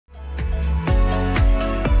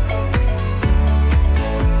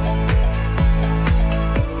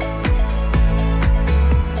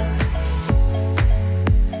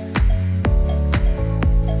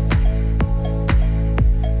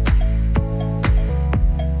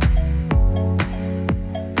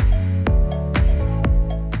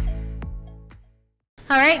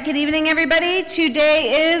right, good evening, everybody.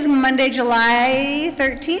 Today is Monday, July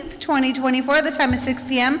 13th, 2024. The time is 6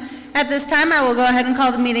 p.m. At this time, I will go ahead and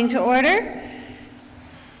call the meeting to order.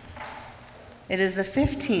 It is the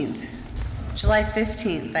 15th, July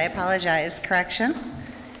 15th. I apologize. Correction.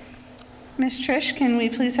 Ms. Trish, can we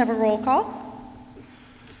please have a roll call?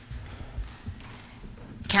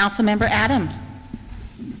 Councilmember Adam.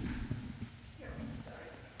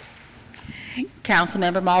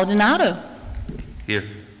 Councilmember Maldonado. Here.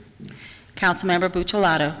 Councilmember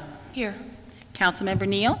Buccellato. Here. Councilmember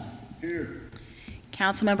Neal. Here.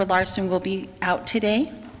 Councilmember Larsen will be out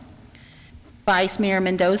today. Vice Mayor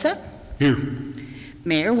Mendoza. Here.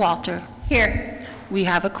 Mayor Walter. Here. We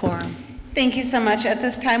have a quorum. Thank you so much. At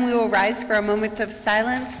this time, we will rise for a moment of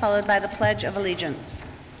silence, followed by the Pledge of Allegiance.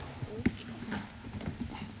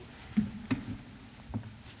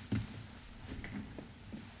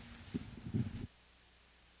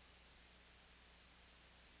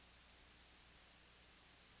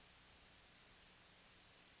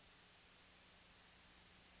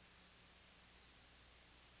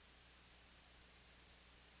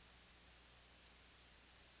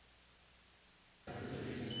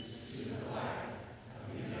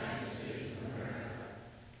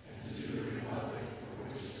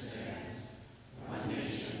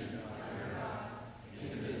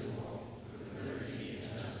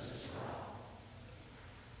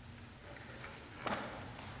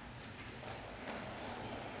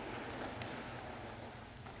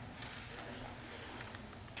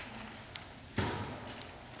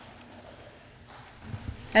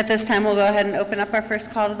 At this time, we'll go ahead and open up our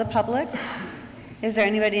first call to the public. Is there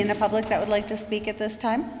anybody in the public that would like to speak at this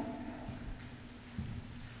time?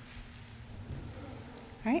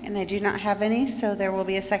 All right, and I do not have any, so there will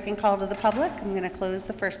be a second call to the public. I'm going to close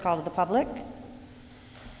the first call to the public.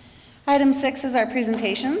 Item 6 is our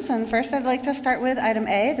presentations, and first I'd like to start with item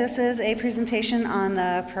A. This is a presentation on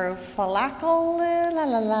the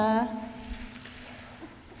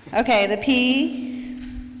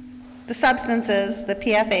the substances, the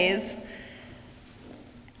PFAs,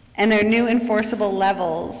 and their new enforceable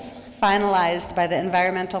levels finalized by the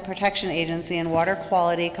Environmental Protection Agency and water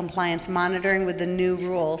quality compliance monitoring with the new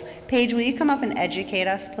rule. Paige, will you come up and educate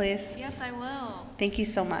us, please? Yes, I will. Thank you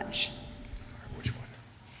so much. Which one?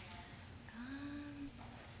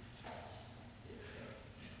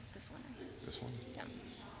 This one. This one? Yeah.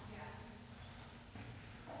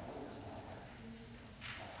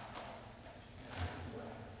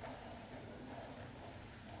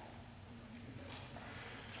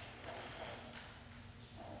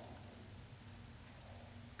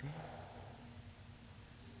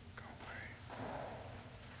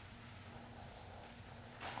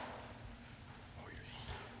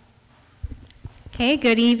 Okay,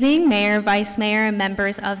 good evening, Mayor, Vice Mayor, and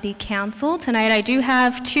members of the Council. Tonight I do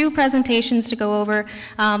have two presentations to go over.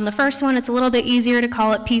 The first one, it's a little bit easier to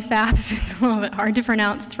call it PFAS. It's a little bit hard to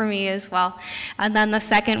pronounce for me as well. And then the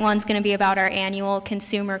second one's going to be about our annual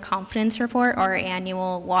Consumer Confidence Report, or our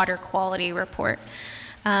annual Water Quality Report.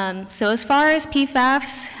 So as far as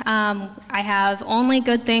PFAS, I have only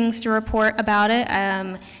good things to report about it,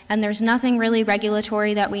 and there's nothing really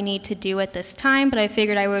regulatory that we need to do at this time, but I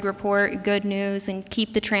figured I would report good news and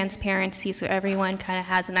keep the transparency so everyone kind of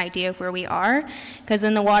has an idea of where we are, because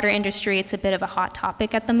in the water industry it's a bit of a hot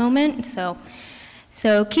topic at the moment.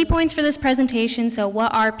 So key points for this presentation. So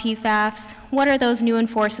what are PFAS? What are those new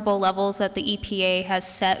enforceable levels that the EPA has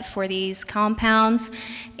set for these compounds?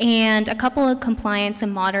 And a couple of compliance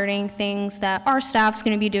and monitoring things that our staff's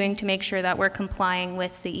going to be doing to make sure that we're complying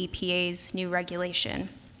with the EPA's new regulation.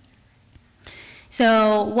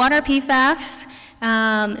 So what are PFAS?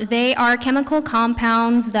 They are chemical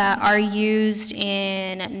compounds that are used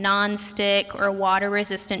in non-stick or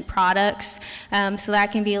water-resistant products. So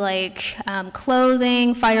that can be like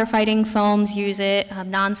clothing, firefighting foams use it,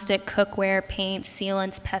 non-stick cookware, paint,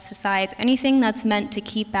 sealants, pesticides, anything that's meant to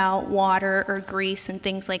keep out water or grease and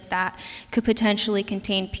things like that could potentially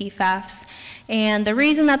contain PFAS. And the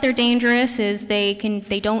reason that they're dangerous is they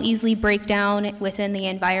don't easily break down within the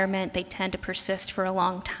environment. They tend to persist for a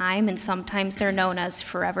long time, and sometimes they're known as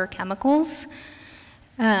forever chemicals.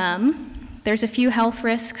 There's a few health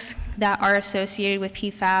risks that are associated with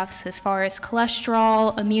PFAS as far as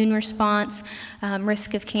cholesterol, immune response,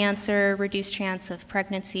 risk of cancer, reduced chance of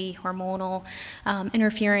pregnancy, hormonal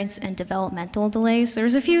interference, and developmental delays.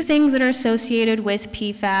 There's a few things that are associated with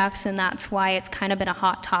PFAS, and that's why it's kind of been a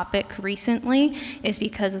hot topic recently, is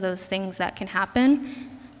because of those things that can happen.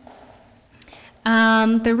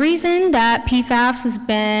 The reason that PFAS has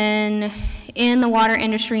been in the water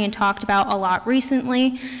industry and talked about a lot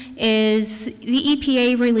recently is the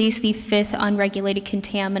EPA released the 5th unregulated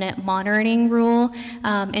contaminant monitoring rule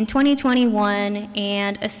in 2021,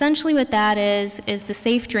 and essentially what that is the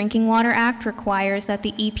Safe Drinking Water Act requires that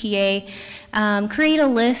the EPA create a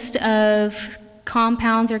list of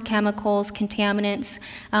compounds or chemicals, contaminants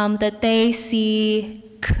that they see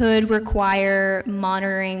could require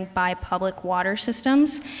monitoring by public water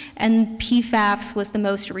systems, and PFAS was the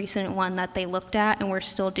most recent one that they looked at, and we're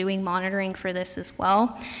still doing monitoring for this as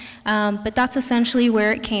well. But that's essentially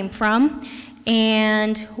where it came from,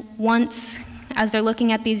 and once, as they're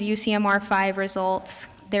looking at these UCMR5 results,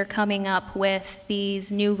 they're coming up with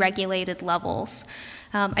these new regulated levels.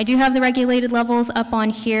 I do have the regulated levels up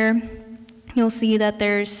on here. You'll see that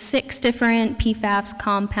there's 6 different PFAS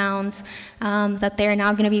compounds that they're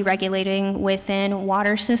now going to be regulating within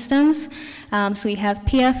water systems. So we have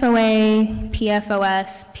PFOA,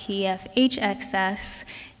 PFOS, PFHXS,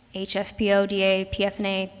 HFPODA,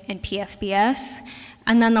 PFNA, and PFBS.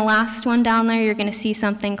 And then the last one down there, you're going to see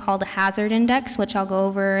something called a hazard index, which I'll go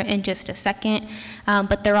over in just a second.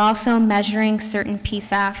 But they're also measuring certain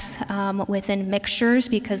PFAS within mixtures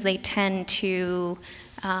because they tend to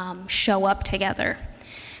show up together.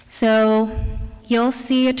 So you'll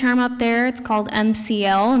see a term up there, it's called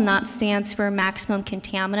MCL, and that stands for maximum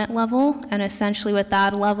contaminant level, and essentially with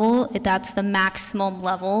that level, that's the maximum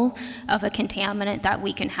level of a contaminant that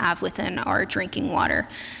we can have within our drinking water.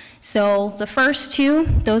 So the first 2,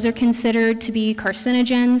 those are considered to be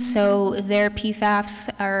carcinogens, so their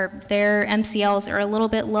PFAS, or their MCLs are a little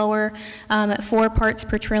bit lower at 4 parts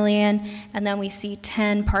per trillion, and then we see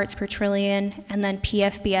 10 parts per trillion, and then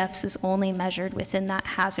PFBS is only measured within that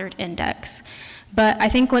hazard index. But I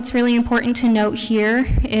think what's really important to note here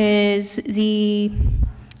is the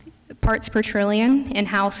parts per trillion and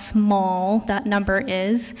how small that number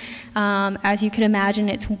is. As you can imagine,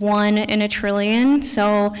 it's 1 in a trillion.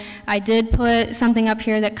 So I did put something up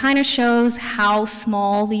here that kind of shows how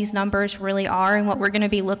small these numbers really are and what we're going to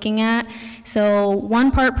be looking at. So 1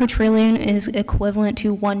 part per trillion is equivalent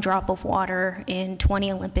to 1 drop of water in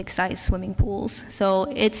 20 Olympic-sized swimming pools.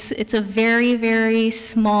 So it's a very, very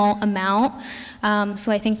small amount.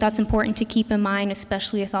 So I think that's important to keep in mind,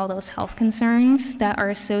 especially with all those health concerns that are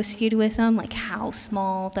associated with them, like how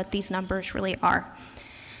small that these numbers really are.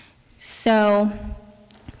 So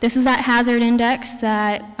this is that hazard index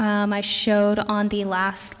that I showed on the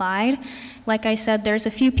last slide. Like I said, there's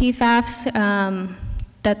a few PFAS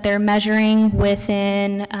that they're measuring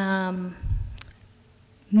within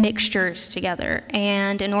mixtures together,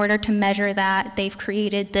 and in order to measure that, they've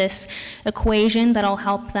created this equation that'll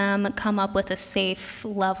help them come up with a safe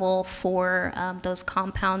level for those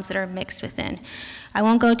compounds that are mixed within. I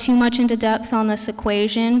won't go too much into depth on this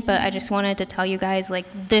equation, but I just wanted to tell you guys, like,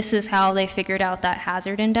 this is how they figured out that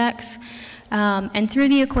hazard index. And through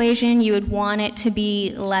the equation, you would want it to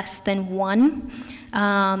be less than 1.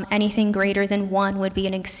 Anything greater than 1 would be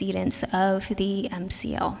an exceedance of the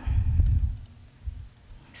MCL.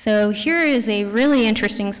 So here is a really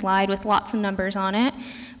interesting slide with lots of numbers on it,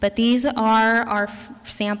 but these are our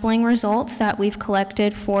sampling results that we've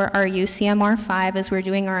collected for our UCMR5 as we're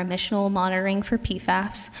doing our emissional monitoring for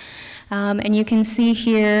PFAS. And you can see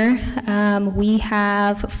here we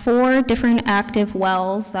have 4 different active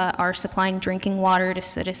wells that are supplying drinking water to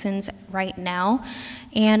citizens right now.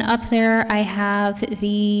 And up there I have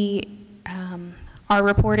the our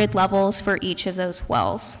reported levels for each of those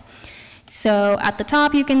wells. So at the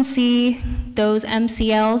top you can see those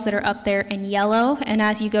MCLs that are up there in yellow, and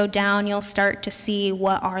as you go down you'll start to see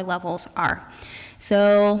what our levels are.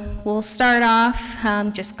 So we'll start off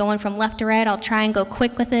just going from left to right. I'll try and go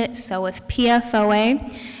quick with it. So with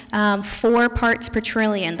PFOA, 4 parts per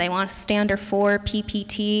trillion. They want a standard 4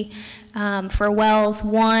 PPT. For wells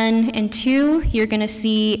 1 and 2, you're going to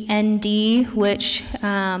see ND, which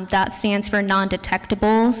that stands for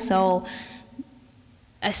non-detectable. So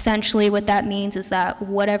essentially what that means is that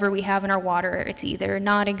whatever we have in our water, it's either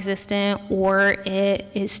non-existent or it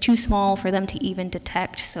is too small for them to even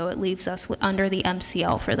detect, so it leaves us under the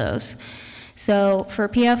MCL for those. So for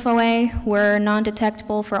PFOA, we're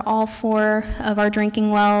non-detectable for all 4 of our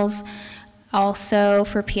drinking wells. Also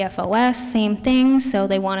for PFOS, same thing, so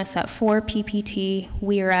they want us at 4 PPT.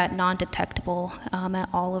 We are at non-detectable at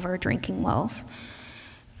all of our drinking wells.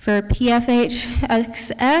 For PFHXS,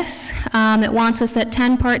 it wants us at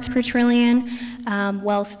 10 parts per trillion.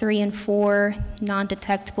 Wells 3 and 4,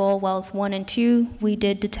 non-detectable. Wells 1 and 2, we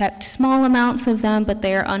did detect small amounts of them, but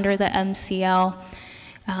they are under the MCL.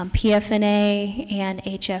 PFNA and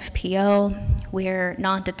HFPO, we're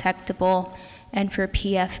non-detectable. And for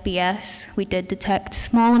PFBS, we did detect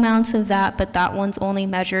small amounts of that, but that one's only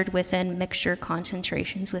measured within mixture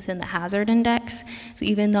concentrations within the hazard index. So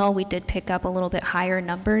even though we did pick up a little bit higher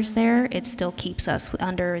numbers there, it still keeps us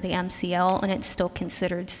under the MCL, and it's still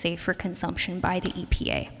considered safe for consumption by the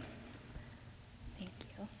EPA. Thank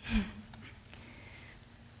you.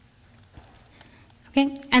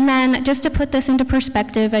 Okay, and then just to put this into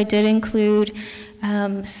perspective, I did include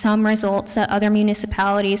some results that other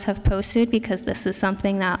municipalities have posted, because this is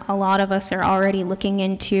something that a lot of us are already looking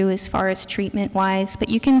into as far as treatment-wise. But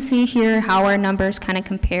you can see here how our numbers kind of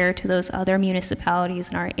compare to those other municipalities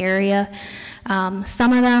in our area.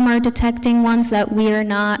 Some of them are detecting ones that we are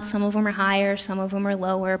not. Some of them are higher, some of them are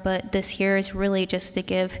lower, but this here is really just to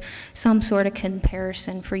give some sort of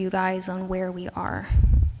comparison for you guys on where we are.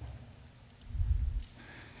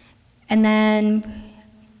 And then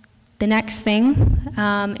the next thing,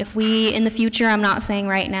 if we, in the future, I'm not saying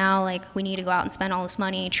right now, like we need to go out and spend all this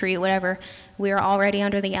money, treat, whatever. We are already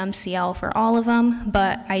under the MCL for all of them,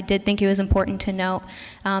 but I did think it was important to note,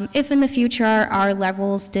 if in the future our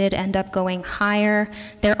levels did end up going higher,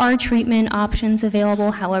 there are treatment options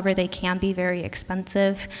available, however, they can be very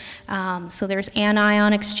expensive. So there's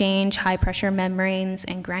anion exchange, high pressure membranes,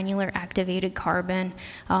 and granular activated carbon.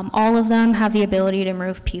 All of them have the ability to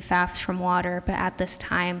remove PFAS from water, but at this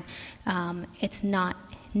time, it's not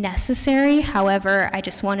necessary. However, I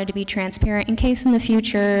just wanted to be transparent in case in the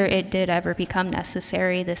future it did ever become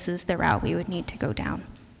necessary. This is the route we would need to go down.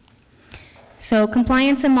 So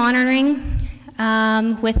compliance and monitoring.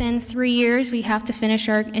 Within 3 years, we have to finish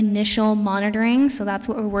our initial monitoring, so that's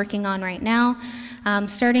what we're working on right now.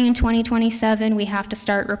 Starting in 2027, we have to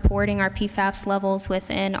start reporting our PFAS levels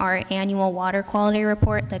within our annual water quality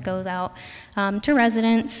report that goes out to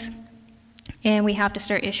residents. And we have to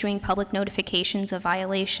start issuing public notifications of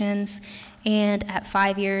violations. And at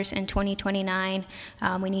 5 years in 2029,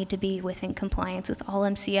 we need to be within compliance with all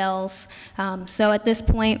MCLs. So at this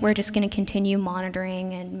point, we're just going to continue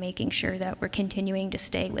monitoring and making sure that we're continuing to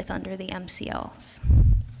stay with under the MCLs.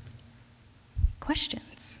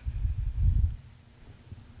 Questions?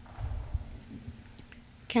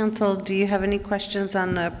 Council, do you have any questions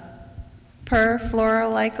on the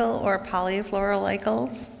perfluoroalkyl or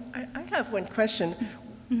polyfluoroalkyls? I have one question.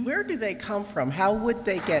 Where do they come from? How would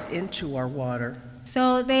they get into our water?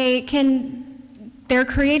 So they're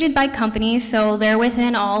created by companies, so they're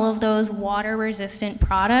within all of those water-resistant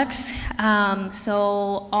products.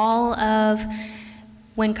 So all of,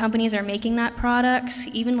 when companies are making that products,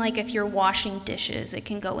 even like if you're washing dishes, it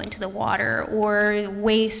can go into the water, or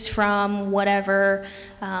waste from whatever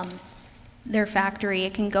their factory,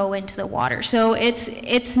 it can go into the water. So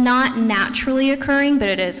it's not naturally occurring, but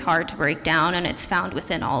it is hard to break down, and it's found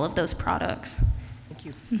within all of those products. Thank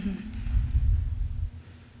you. Mm-hmm.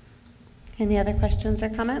 Any other questions or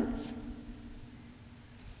comments?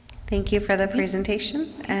 Thank you for the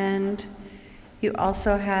presentation, and you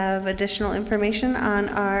also have additional information on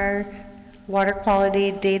our water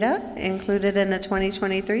quality data included in the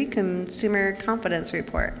 2023 Consumer Confidence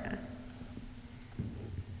Report.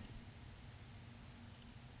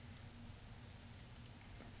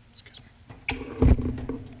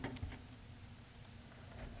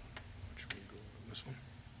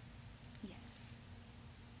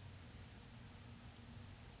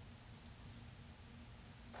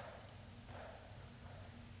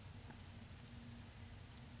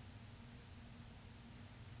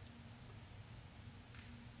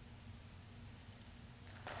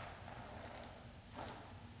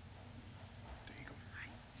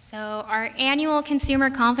 So our annual consumer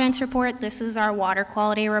confidence report, this is our water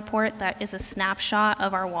quality report. That is a snapshot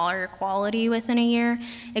of our water quality within a year.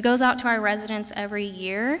 It goes out to our residents every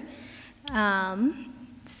year.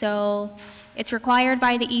 So it's required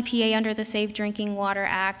by the EPA under the Safe Drinking Water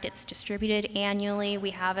Act. It's distributed annually. We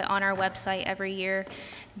have it on our website every year.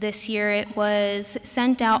 This year it was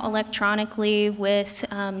sent out electronically with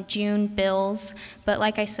June bills, but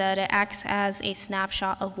like I said, it acts as a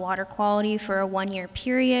snapshot of water quality for a 1-year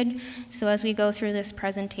period. So as we go through this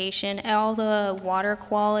presentation, all the water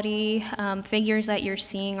quality figures that you're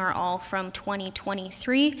seeing are all from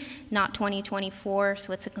 2023, not 2024,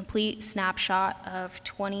 so it's a complete snapshot of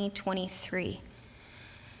 2023.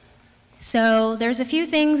 So there's a few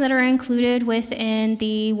things that are included within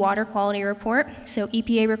the water quality report. So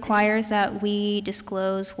EPA requires that we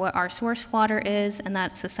disclose what our source water is, and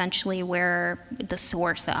that's essentially where the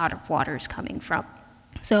source, the out of water, is coming from.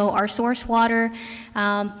 So our source water,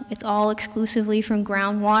 it's all exclusively from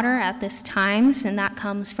groundwater at this time, and that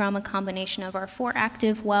comes from a combination of our 4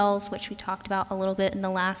 active wells, which we talked about a little bit in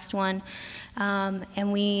the last one.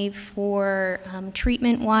 And for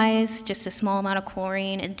treatment-wise, just a small amount of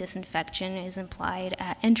chlorine and disinfection is applied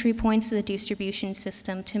at entry points to the distribution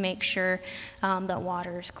system to make sure that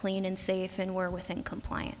water is clean and safe and we're within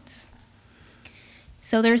compliance.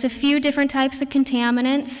 So there's a few different types of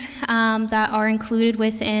contaminants that are included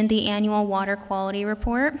within the annual water quality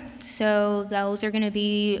report. So those are going to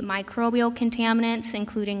be microbial contaminants,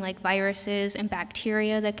 including like viruses and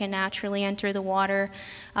bacteria that can naturally enter the water,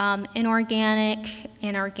 inorganic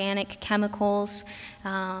and organic chemicals,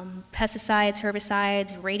 pesticides,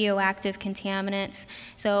 herbicides, radioactive contaminants.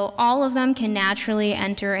 So all of them can naturally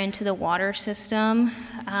enter into the water system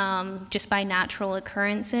just by natural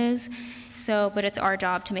occurrences. So, but it's our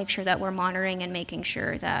job to make sure that we're monitoring and making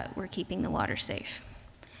sure that we're keeping the water safe.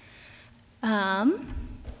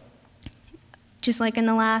 Just like in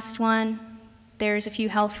the last one, there's a few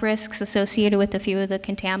health risks associated with a few of the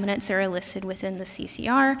contaminants that are listed within the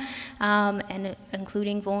CCR, and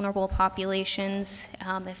including vulnerable populations.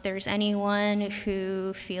 If there's anyone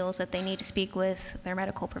who feels that they need to speak with their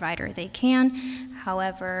medical provider, they can.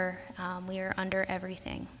 However, we are under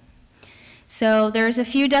everything. So there's a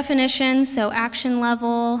few definitions, so action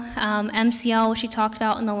level, MCL, which we talked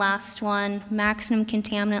about in the last one, maximum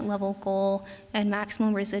contaminant level goal, and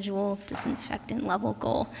maximum residual disinfectant level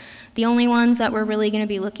goal. The only ones that we're really going to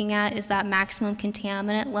be looking at is that maximum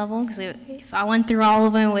contaminant level, because if I went through all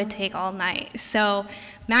of them, it would take all night. So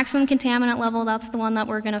maximum contaminant level, that's the one that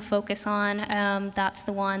we're going to focus on. That's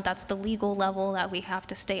the legal level that we have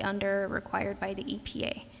to stay under, required by the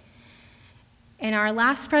EPA. In our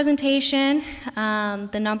last presentation,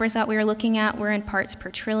 the numbers that we were looking at were in parts per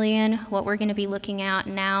trillion. What we're going to be looking at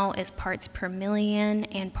now is parts per million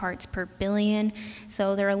and parts per billion.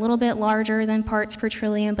 So they're a little bit larger than parts per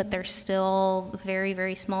trillion, but they're still very,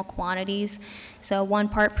 very small quantities. So 1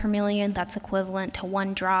 part per million, that's equivalent to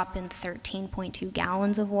 1 drop in 13.2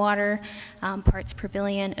 gallons of water. Parts per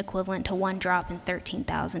billion, equivalent to 1 drop in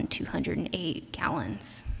 13,208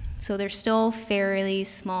 gallons. So they're still fairly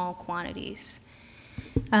small quantities.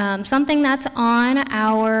 Something that's on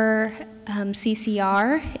our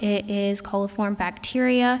CCR, it is coliform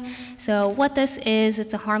bacteria. So what this is,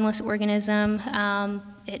 it's a harmless organism.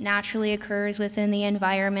 It naturally occurs within the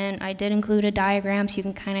environment. I did include a diagram so you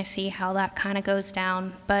can kind of see how that kind of goes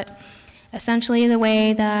down. But essentially the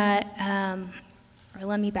way that, or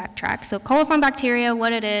let me backtrack. So coliform bacteria,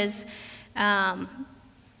 what it is,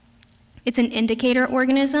 it's an indicator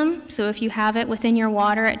organism, so if you have it within your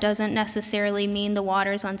water, it doesn't necessarily mean the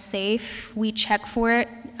water is unsafe. We check for it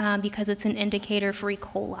because it's an indicator for E.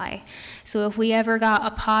 coli. So if we ever got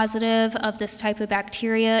a positive of this type of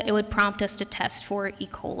bacteria, it would prompt us to test for E.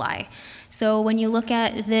 coli. So when you look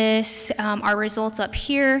at this, our results up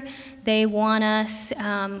here, they want us,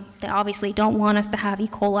 they obviously don't want us to have E.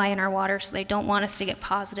 coli in our water, so they don't want us to get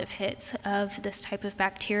positive hits of this type of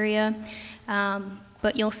bacteria.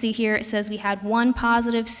 But you'll see here it says we had 1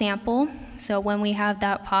 positive sample. So when we have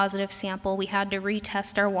that positive sample, we had to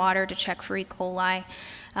retest our water to check for E. coli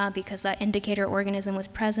because that indicator organism was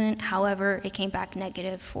present. However, it came back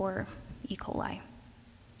negative for E. coli.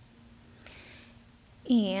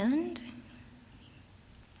 And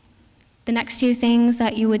the next 2 things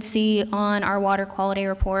that you would see on our water quality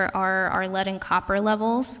report are our lead and copper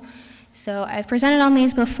levels. So I've presented on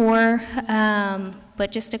these before,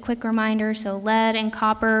 but just a quick reminder, so lead and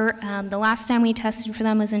copper, the last time we tested for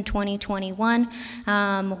them was in 2021,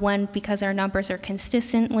 because our numbers are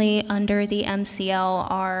consistently under the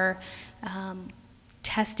MCL, our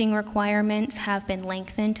testing requirements have been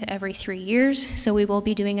lengthened to every 3 years, so we will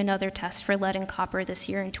be doing another test for lead and copper this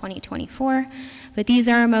year in 2024, but these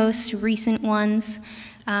are our most recent ones.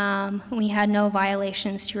 We had no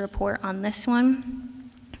violations to report on this one.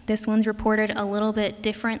 This one's reported a little bit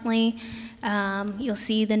differently. You'll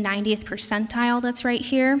see the 90th percentile that's right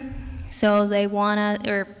here. So they want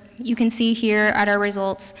to, or you can see here at our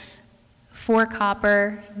results, for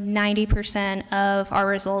copper, 90% of our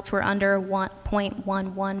results were under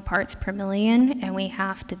 1.11 parts per million, and we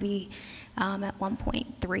have to be at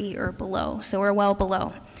 1.3 or below, so we're well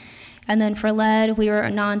below. And then for lead, we were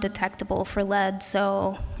non-detectable for lead,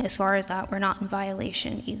 so as far as that, we're not in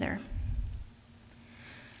violation either.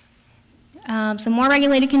 Some more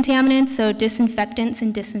regulated contaminants, so disinfectants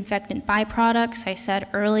and disinfectant byproducts. I said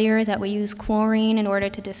earlier that we use chlorine in order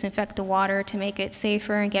to disinfect the water to make it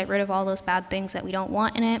safer and get rid of all those bad things that we don't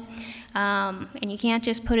want in it. And you can't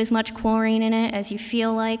just put as much chlorine in it as you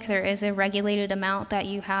feel like. There is a regulated amount that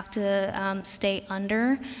you have to stay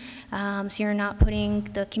under, so you're not putting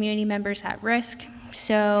the community members at risk.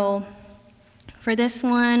 So for this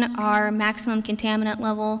one, our maximum contaminant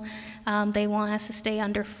level, they want us to stay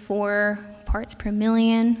under 4 parts per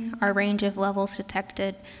million. Our range of levels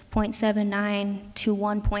detected 0.79 to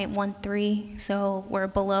 1.13, so we're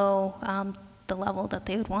below the level that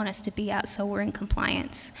they would want us to be at, so we're in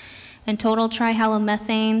compliance. And total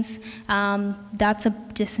trihalomethanes, that's a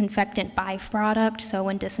disinfectant byproduct, so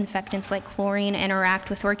when disinfectants like chlorine interact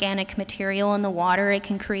with organic material in the water, it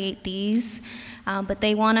can create these. But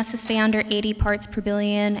they want us to stay under 80 parts per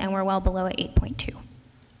billion, and we're well below at 8.2.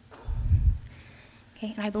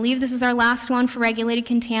 Okay, and I believe this is our last one for regulated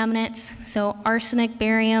contaminants. So arsenic,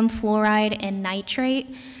 barium, fluoride, and nitrate.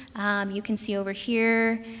 You can see over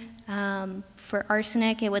here, for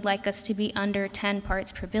arsenic, it would like us to be under 10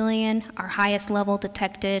 parts per billion. Our highest level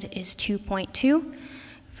detected is 2.2.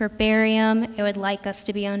 For barium, it would like us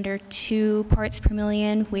to be under 2 parts per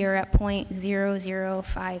million. We are at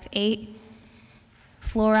 0.0058.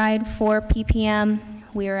 Fluoride, 4 ppm,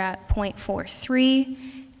 we are at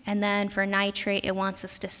 0.43. And then for nitrate, it wants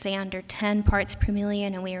us to stay under 10 parts per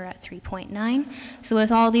million, and we are at 3.9. So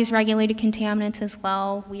with all these regulated contaminants as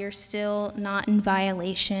well, we are still not in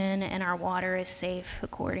violation, and our water is safe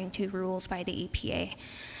according to rules by the EPA.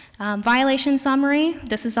 Violation summary,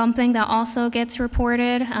 this is something that also gets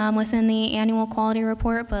reported within the annual quality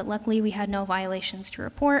report, but luckily we had no violations to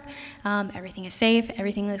report. Everything is safe,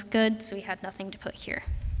 everything is good, so we had nothing to put here.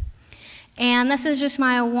 And this is just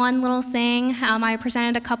my one little thing. I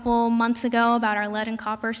presented a couple months ago about our lead and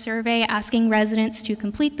copper survey, asking residents to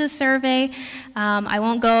complete this survey. I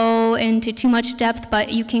won't go into too much depth,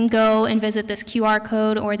 but you can go and visit this QR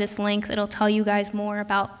code or this link. It'll tell you guys more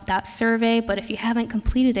about that survey, but if you haven't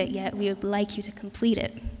completed it yet, we would like you to complete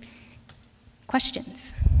it.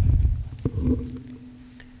 Questions?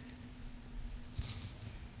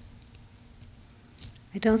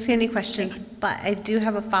 I don't see any questions, but I do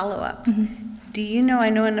have a follow-up. Do you know, I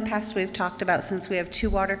know in the past we've talked about, since we have 2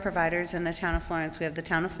 water providers in the town of Florence, we have the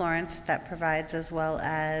town of Florence that provides as well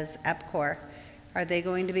as EPCOR. Are they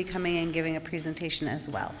going to be coming and giving a presentation as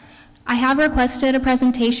well? I have requested a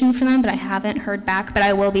presentation for them, but I haven't heard back, but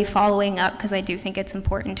I will be following up because I do think it's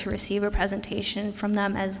important to receive a presentation from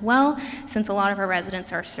them as well, since a lot of our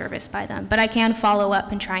residents are serviced by them. But I can follow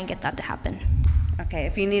up and try and get that to happen. Okay,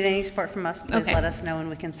 if you need any support from us, please Okay. let us know and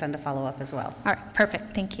we can send a follow-up as well. All right,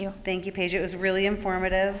 perfect, thank you. Thank you, Paige. It was really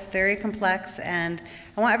informative, very complex, and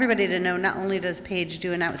I want everybody to know not only does Paige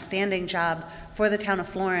do an outstanding job for the town of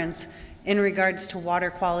Florence in regards to water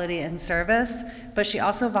quality and service, but she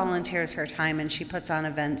also volunteers her time and she puts on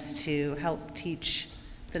events to help teach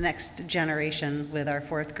the next generation with our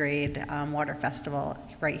 4th grade water festival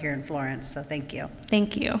right here in Florence, so thank you.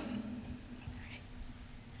 Thank you.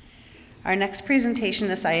 Our next presentation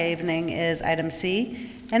this evening is item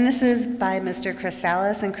C, and this is by Mr. Chris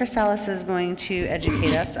Salas, and Chris Salas is going to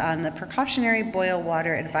educate us on the precautionary boil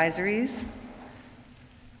water advisories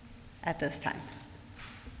at this time.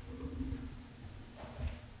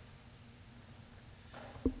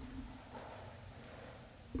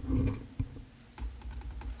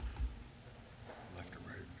 Left or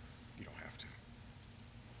right? You don't have to.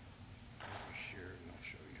 I'll share it and I'll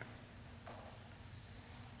show you.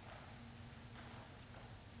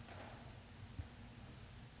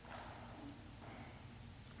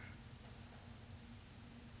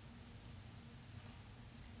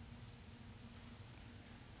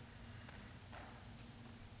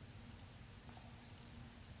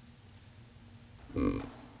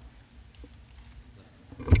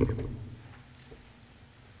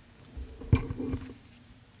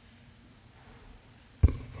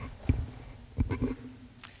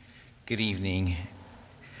 Good evening,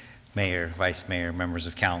 Mayor, Vice Mayor, members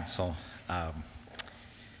of council.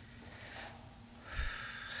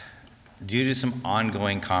 Due to some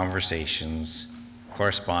ongoing conversations,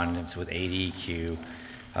 correspondence with ADEQ,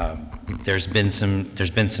 there's been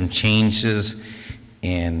some changes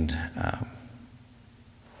in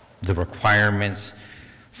the requirements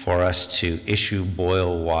for us to issue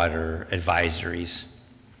boil water advisories,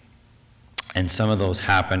 and some of those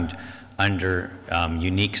happened under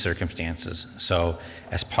unique circumstances. So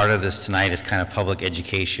as part of this tonight is kind of public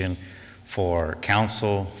education for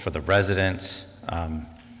council, for the residents,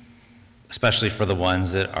 especially for the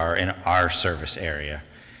ones that are in our service area.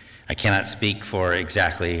 I cannot speak for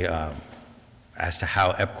exactly as to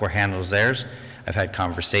how EPCOR handles theirs. I've had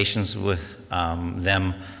conversations with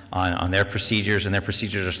them on their procedures, and their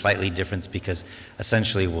procedures are slightly different because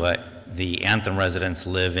essentially what the Anthem residents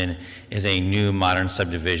live in is a new modern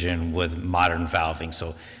subdivision with modern valving.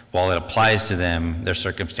 So while it applies to them, their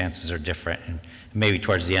circumstances are different. And maybe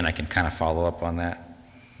towards the end I can kind of follow up on that.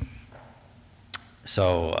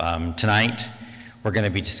 So tonight we're going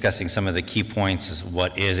to be discussing some of the key points as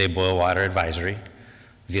what is a boil water advisory,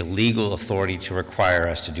 the legal authority to require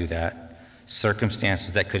us to do that,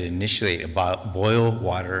 circumstances that could initiate a boil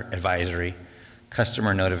water advisory,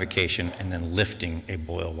 customer notification, and then lifting a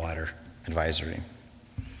boil water advisory.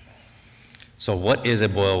 So what is a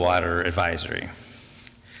boil water advisory?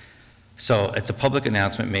 So it's a public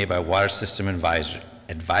announcement made by water system advisor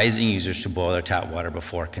advising users to boil their tap water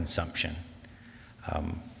before consumption.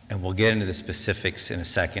 And we'll get into the specifics in a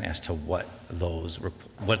second as to what those,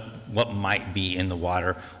 what might be in the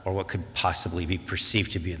water or what could possibly be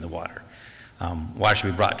perceived to be in the water. Water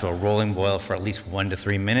should be brought to a rolling boil for at least 1 to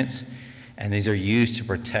 3 minutes, and these are used to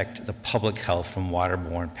protect the public health from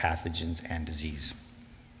waterborne pathogens and disease.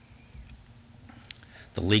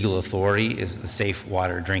 The legal authority is the Safe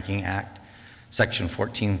Water Drinking Act, Section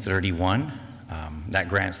 1431. That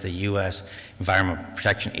grants the U.S. Environmental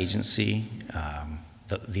Protection Agency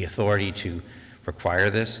the authority to require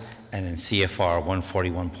this, and then CFR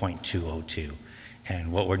 141.202.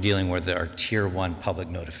 And what we're dealing with are Tier 1 public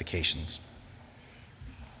notifications.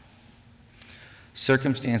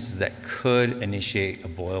 Circumstances that could initiate a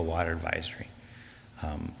boil water advisory.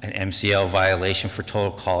 An MCL violation for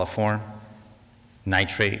total coliform,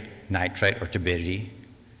 nitrate, nitrite, or turbidity,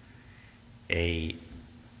 a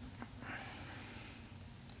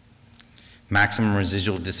maximum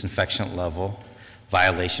residual disinfectant level,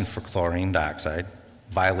 violation for chlorine dioxide,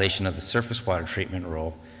 violation of the surface water treatment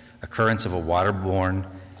rule, occurrence of a waterborne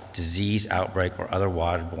disease outbreak or other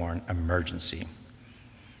waterborne emergency,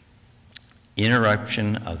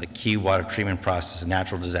 interruption of the key water treatment process,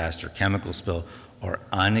 natural disaster, chemical spill, or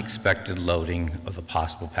unexpected loading of the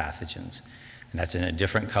possible pathogens. And that's in a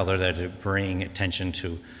different color there to bring attention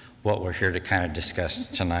to what we're here to kind of discuss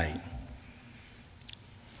tonight.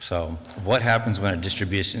 So what happens when a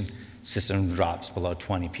distribution system drops below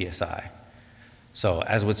 20 psi? So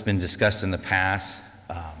as what's been discussed in the past,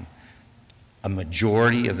 a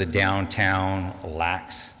majority of the downtown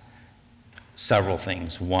lacks several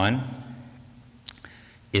things. One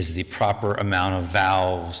is the proper amount of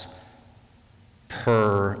valves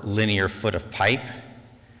per linear foot of pipe,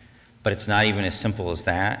 but it's not even as simple as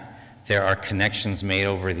that. There are connections made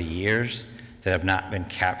over the years that have not been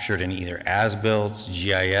captured in either as-builts,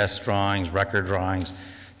 GIS drawings, record drawings.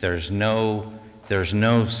 There's no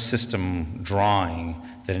system drawing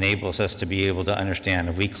that enables us to be able to understand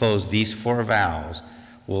if we close these 4 valves,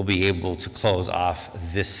 we'll be able to close off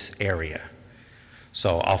this area.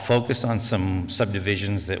 So I'll focus on some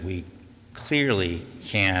subdivisions that we clearly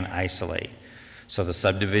can isolate. So the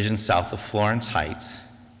subdivision south of Florence Heights,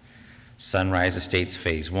 Sunrise Estates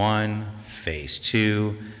Phase 1, Phase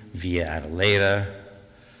 2, Via Adelaida,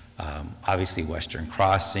 obviously Western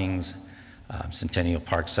Crossings, Centennial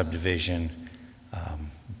Park subdivision,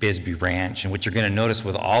 Bisbee Ranch, and what you're going to notice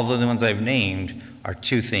with all the ones I've named are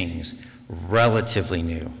 2 things: relatively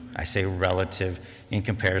new. I say relative in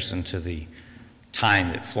comparison to the time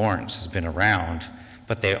that Florence has been around,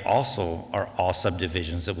 but they also are all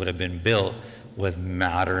subdivisions that would have been built with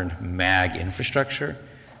modern MAG infrastructure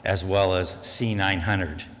as well as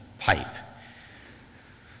C900 pipe.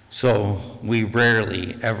 So we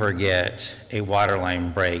rarely ever get a water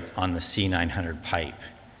line break on the C900 pipe.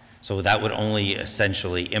 So that would only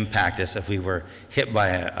essentially impact us if we were hit by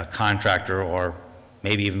a contractor or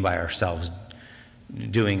maybe even by ourselves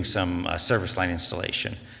doing some service line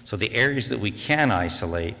installation. So the areas that we can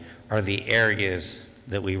isolate are the areas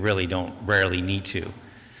that we really rarely need to.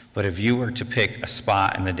 But if you were to pick a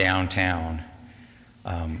spot in the downtown,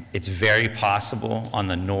 it's very possible on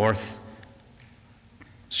the north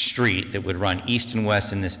street that would run east and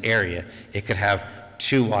west in this area, it could have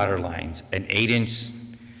 2 water lines, an 8-inch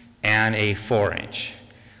and a 4-inch.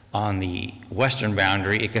 On the western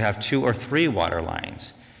boundary, it could have 2 or 3 water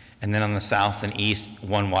lines. And then on the south and east,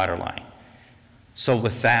 1 water line. So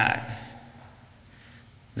with that,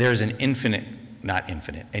 there's an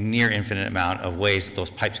a near infinite amount of ways that those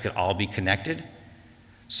pipes could all be connected.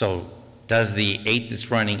 So does the 8 that's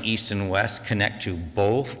running east and west connect to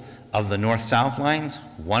both of the north-south lines,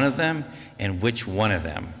 one of them, and which one of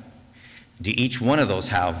them? Do each one of those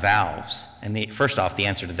have valves? And first off, the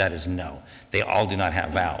answer to that is no. They all do not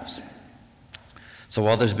have valves. So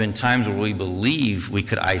while there's been times where we believe we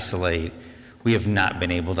could isolate we have not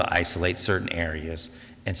been able to isolate certain areas.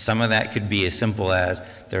 And some of that could be as simple as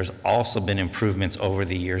there's also been improvements over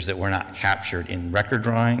the years that were not captured in record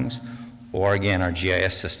drawings or, again, our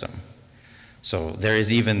GIS system. So there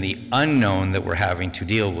is even the unknown that we're having to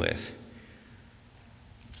deal with.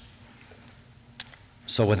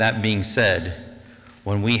 So with that being said,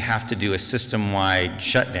 when we have to do a system-wide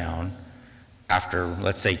shutdown after,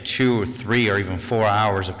 let's say, 2 or 3 or even 4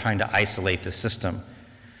 hours of trying to isolate the system,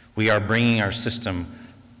 we are bringing our system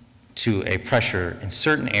to a pressure in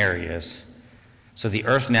certain areas. So the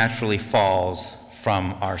earth naturally falls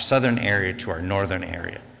from our southern area to our northern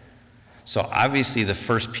area. So obviously the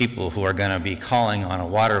first people who are going to be calling on a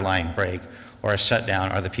water line break or a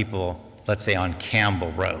shutdown are the people, let's say, on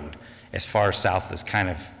Campbell Road, as far south as kind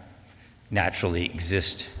of naturally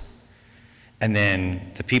exist. And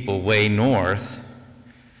then the people way north,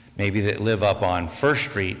 maybe that live up on First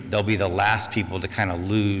Street, they'll be the last people to kind of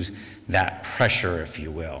lose that pressure, if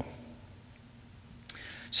you will.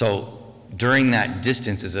 So during that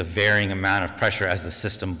distance is a varying amount of pressure as the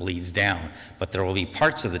system bleeds down, but there will be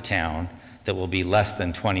parts of the town that will be less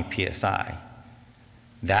than 20 psi.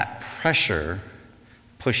 That pressure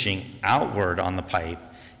pushing outward on the pipe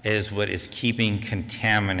is what is keeping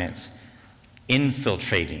contaminants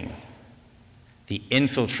infiltrating. The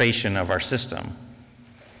infiltration of our system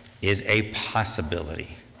is a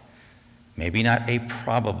possibility. Maybe not a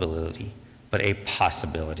probability, but a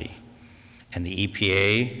possibility. And the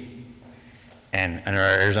EPA and our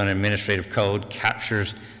Arizona Administrative Code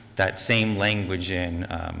captures that same language in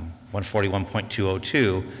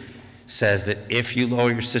 141.202, says that if you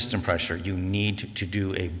lower your system pressure, you need to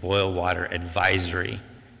do a boil water advisory.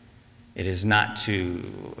 It is not to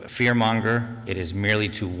fearmonger, it is merely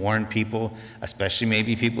to warn people, especially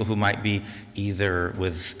maybe people who might be either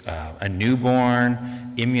with a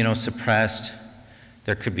newborn, immunosuppressed.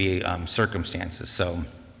 There could be circumstances. So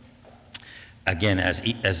again,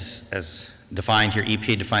 as defined here,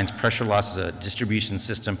 EPA defines pressure loss as a distribution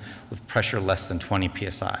system with pressure less than 20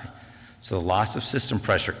 psi. So the loss of system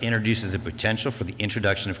pressure introduces the potential for the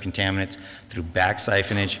introduction of contaminants through back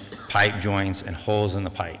siphonage, pipe joints, and holes in the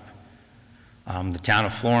pipe. The town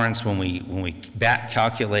of Florence, when we back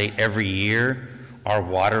calculate every year our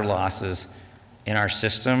water losses in our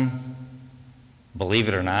system, believe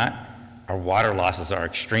it or not, our water losses are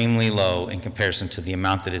extremely low in comparison to the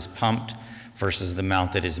amount that is pumped versus the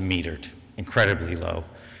amount that is metered, incredibly low.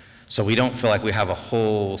 So we don't feel like we have a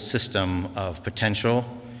whole system of potential,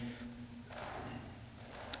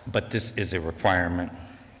 but this is a requirement.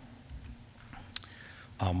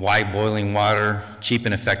 Why boiling water? Cheap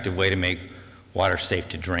and effective way to make water safe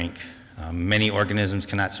to drink. Many organisms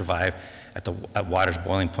cannot survive at water's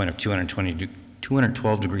boiling point of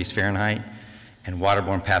 212 degrees Fahrenheit, and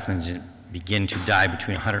waterborne pathogens begin to die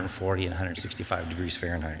between 140 and 165 degrees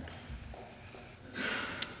Fahrenheit.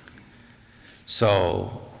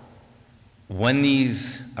 So when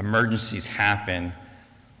these emergencies happen,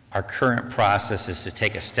 our current process is to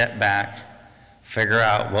take a step back, figure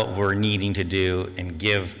out what we're needing to do, and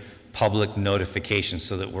give public notification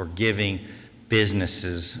so that we're giving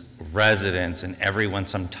businesses, residents, and everyone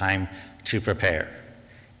some time to prepare.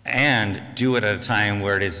 And do it at a time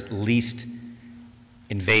where it is least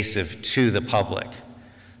invasive to the public.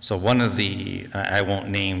 So one of the, I won't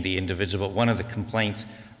name the individual, but one of the complaints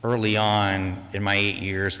early on in my 8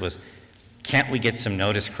 years was, can't we get some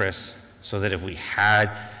notice, Chris, so that if we had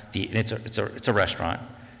the, and it's a restaurant,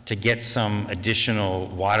 to get some additional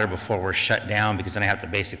water before we're shut down, because then I have to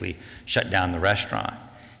basically shut down the restaurant.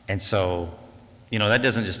 And so, you know, that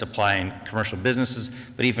doesn't just apply in commercial businesses,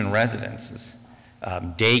 but even residences,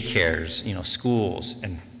 daycares, you know, schools,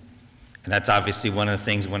 and that's obviously one of the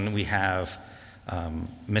things when we have,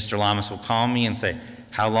 Mr. Lamas will call me and say,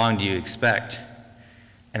 how long do you expect?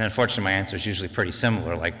 And unfortunately, my answer is usually pretty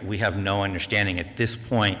similar. Like, we have no understanding at this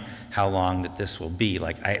point how long that this will be.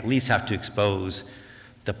 Like, I at least have to expose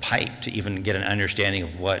the pipe to even get an understanding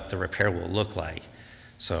of what the repair will look like.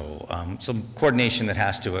 So some coordination that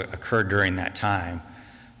has to occur during that time.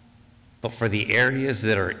 But for the areas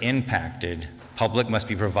that are impacted, public must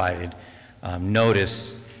be provided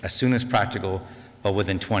notice as soon as practical, but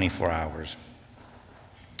within 24 hours.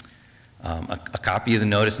 A copy of the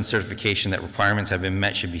notice and certification that requirements have been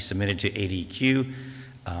met should be submitted to ADQ.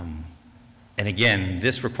 And again,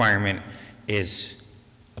 this requirement is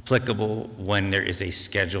applicable when there is a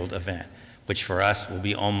scheduled event, which for us will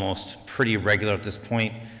be almost pretty regular at this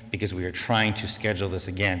point, because we are trying to schedule this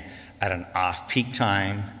again at an off-peak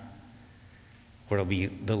time where it'll be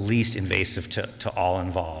the least invasive to all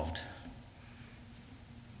involved.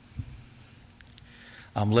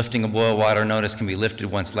 Lifting a boil water notice can be lifted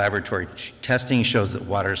once laboratory testing shows that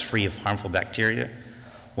water is free of harmful bacteria.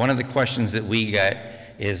 One of the questions that we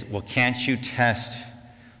get is, well, can't you test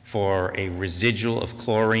for a residual of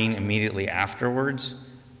chlorine immediately afterwards?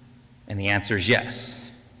 And the answer is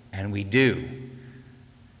yes, and we do.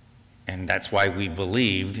 And that's why we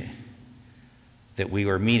believed that we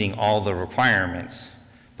were meeting all the requirements,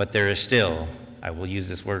 but there is still, I will use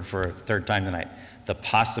this word for a third time tonight, the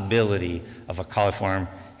possibility of a coliform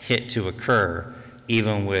hit to occur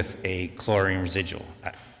even with a chlorine residual,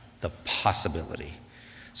 the possibility.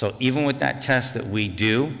 So even with that test that we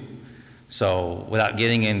do, so without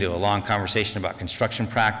getting into a long conversation about construction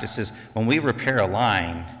practices, when we repair a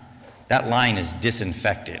line, that line is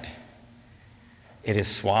disinfected. It is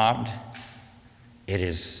swabbed, it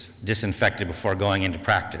is disinfected before going into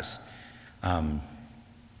practice.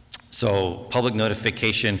 So public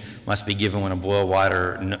notification must be given when a boil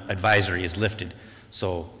water advisory is lifted.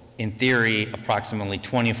 So in theory, approximately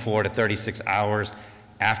 24 to 36 hours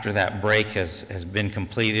after that break has been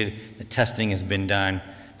completed, the testing has been done,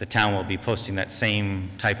 the town will be posting that same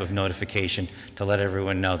type of notification to let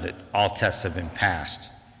everyone know that all tests have been passed.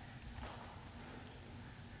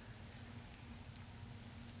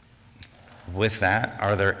 With that,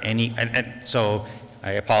 are there any, so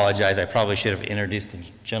I apologize, I probably should have introduced the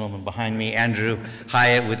gentleman behind me. Andrew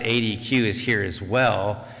Hyatt with ADQ is here as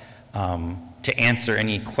well to answer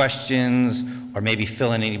any questions or maybe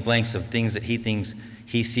fill in any blanks of things that he thinks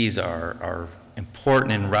he sees are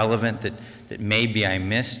important and relevant that maybe I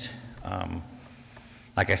missed.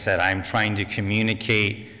 Like I said, I'm trying to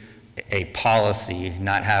communicate a policy,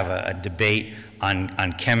 not have a debate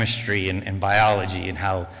on chemistry and biology and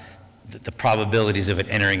how the probabilities of it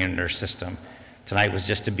entering into our system. Tonight was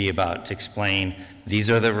just to explain these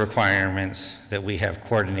are the requirements that we have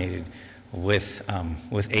coordinated with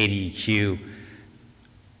ADQ.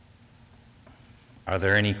 Are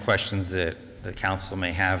there any questions that the council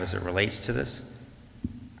may have as it relates to this?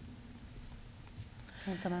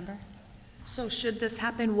 Councilmember? So should this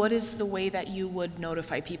happen, what is the way that you would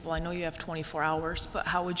notify people? I know you have 24 hours, but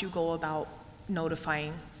how would you go about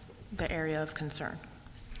notifying the area of concern?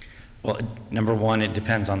 Well, number one, it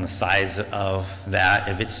depends on the size of that.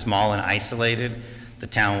 If it's small and isolated, the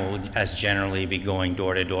town will, as generally, be going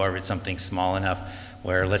door to door. If it's something small enough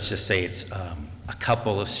where, let's just say it's a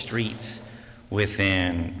couple of streets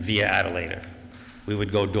within Via Adelaide, we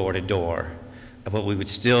would go door to door, but we would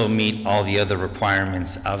still meet all the other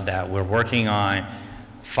requirements of that. We're working on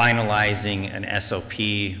finalizing an SOP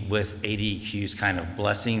with ADQ's kind of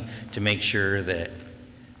blessing to make sure that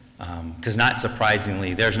because not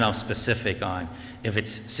surprisingly, there's no specific on if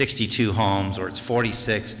it's 62 homes or it's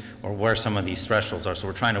 46 or where some of these thresholds are. So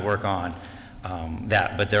we're trying to work on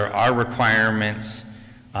that. But there are requirements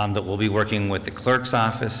that we'll be working with the clerk's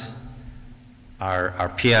office,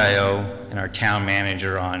 our PIO, and our town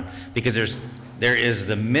manager on, because there is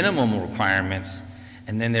the minimum requirements,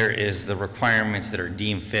 and then there is the requirements that are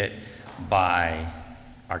deemed fit by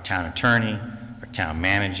our town attorney, our town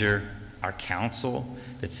manager, our council,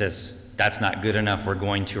 that says that's not good enough, we're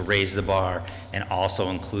going to raise the bar and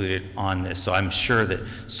also include it on this. So I'm sure that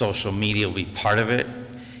social media will be part of it.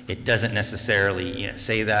 It doesn't necessarily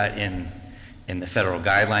say that in the federal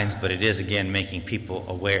guidelines, but it is, again, making people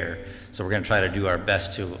aware. So we're going to try to do our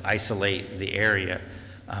best to isolate the area.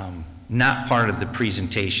 Not part of the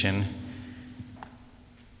presentation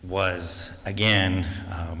was, again,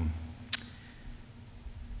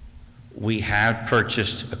 we had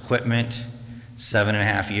purchased equipment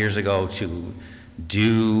 7.5 years ago to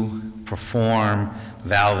perform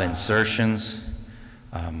valve insertions.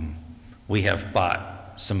 We have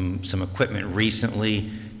bought some equipment recently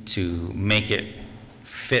to make it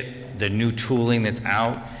fit the new tooling that's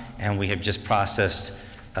out, and we have just processed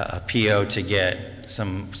a PO to get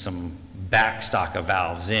some back stock of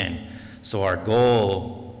valves in. So our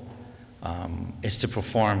goal is to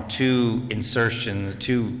perform 2 installations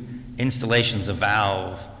of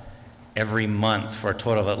valve every month for a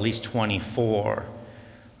total of at least 24.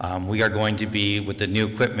 We are going to be, with the new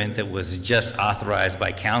equipment that was just authorized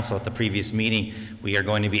by council at the previous meeting, we are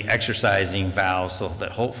going to be exercising valves so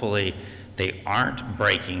that hopefully they aren't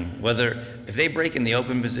breaking. If they break in the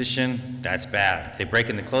open position, that's bad. If they break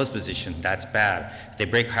in the closed position, that's bad. If they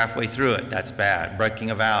break halfway through it, that's bad.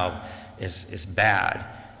 Breaking a valve is bad.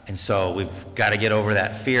 And so we've got to get over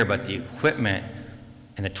that fear, but the equipment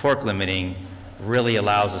and the torque limiting really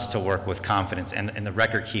allows us to work with confidence and the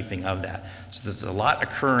record keeping of that. So there's a lot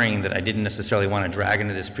occurring that I didn't necessarily want to drag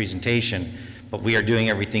into this presentation, but we are doing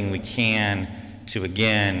everything we can to,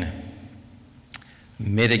 again,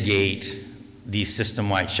 mitigate these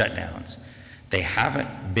system-wide shutdowns. they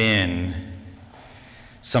haven't been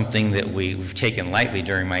something that we've taken lightly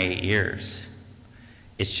during my 8 years.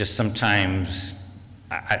 It's just sometimes,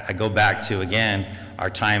 I go back to, again, our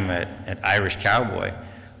time at Irish Cowboy.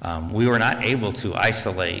 We were not able to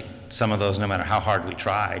isolate some of those no matter how hard we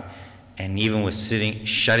tried. And even with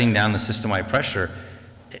shutting down the system-wide pressure,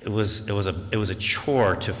 it was a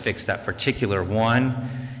chore to fix that particular one.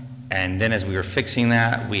 And then as we were fixing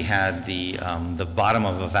that, we had the bottom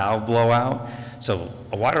of a valve blowout. So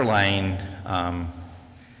a water line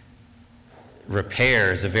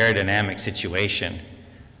repair is a very dynamic situation.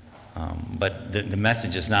 But the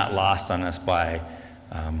message is not lost on us by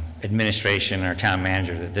administration or town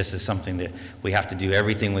manager that this is something that we have to do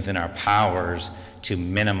everything within our powers to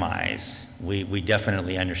minimize. We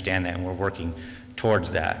definitely understand that, and we're working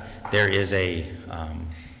towards that.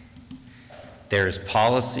 There's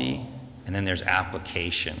policy, and then there's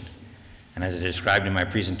application. And as I described in my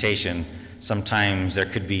presentation, sometimes there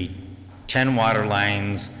could be 10 water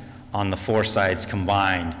lines on the 4 sides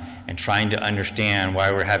combined, and trying to understand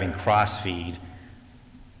why we're having cross-feed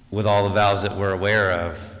with all the valves that we're aware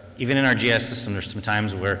of. Even in our GIS system, there's some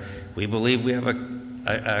times where we believe we have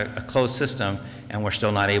a closed system, and we're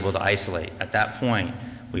still not able to isolate. At that point,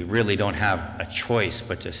 we really don't have a choice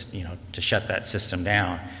but to shut that system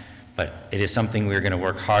down. But it is something we're going to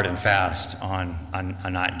work hard and fast on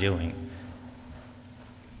not doing.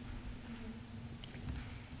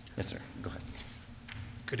 Yes, sir. Go ahead.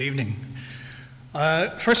 Good evening.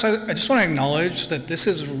 First, I just want to acknowledge that this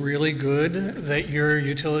is really good that your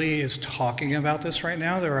utility is talking about this right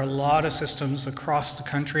now. There are a lot of systems across the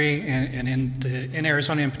country and in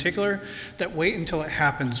Arizona in particular that wait until it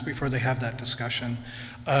happens before they have that discussion.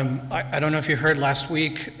 I don't know if you heard last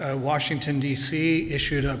week, Washington, D.C.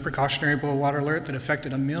 issued a precautionary boil water alert that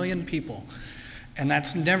affected 1 million people. And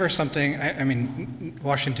that's never something, I mean,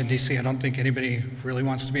 Washington, D.C., I don't think anybody really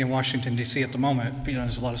wants to be in Washington, D.C. at the moment. You know,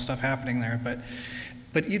 there's a lot of stuff happening there,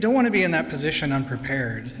 but you don't want to be in that position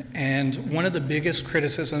unprepared. And one of the biggest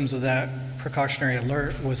criticisms of that precautionary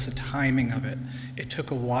alert was the timing of it. It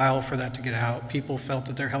took a while for that to get out. People felt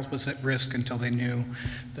that their health was at risk until they knew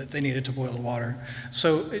that they needed to boil the water.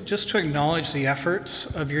 So just to acknowledge the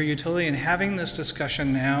efforts of your utility and having this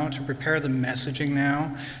discussion now, to prepare the messaging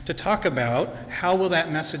now, to talk about how will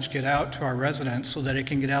that message get out to our residents so that it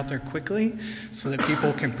can get out there quickly, so that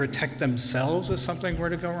people can protect themselves if something were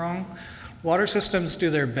to go wrong. Water systems do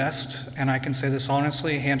their best, and I can say this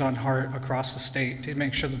honestly, hand on heart, across the state to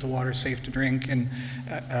make sure that the water is safe to drink. And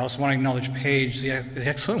I also want to acknowledge Paige, the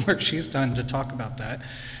excellent work she's done to talk about that.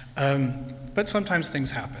 But sometimes things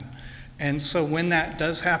happen. And so when that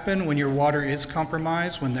does happen, when your water is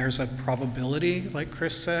compromised, when there's a probability, like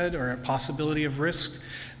Chris said, or a possibility of risk,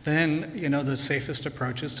 then the safest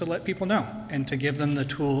approach is to let people know and to give them the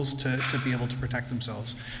tools to be able to protect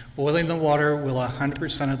themselves. Boiling the water will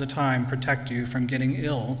 100% of the time protect you from getting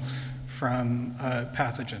ill from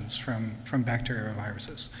pathogens, from bacteria or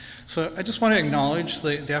viruses. So I just want to acknowledge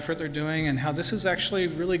the effort they're doing and how this is actually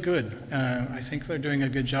really good. I think they're doing a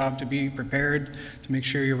good job to be prepared, to make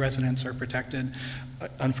sure your residents are protected.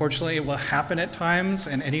 Unfortunately, it will happen at times,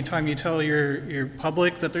 and anytime you tell your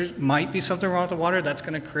public that there might be something wrong with the water, that's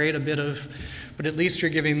going to create a bit of, but at least you're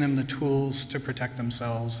giving them the tools to protect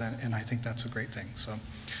themselves, and I think that's a great thing. So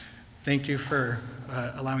thank you for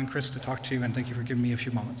allowing Chris to talk to you, and thank you for giving me a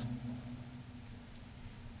few moments.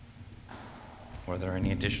 Were there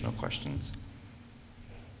any additional questions?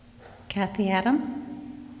 Cathy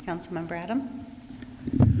Adam, Councilmember Adam.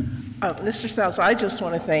 Mr. Stiles, I just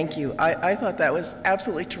want to thank you. I thought that was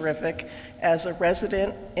absolutely terrific. As a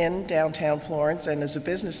resident in downtown Florence and as a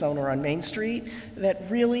business owner on Main Street, that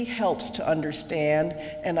really helps to understand,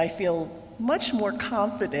 and I feel much more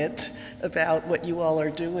confident about what you all are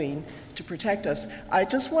doing to protect us.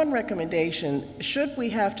 Just one recommendation, should we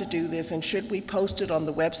have to do this and should we post it on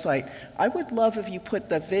the website, I would love if you put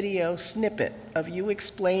the video snippet of you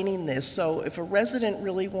explaining this, so if a resident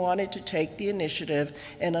really wanted to take the initiative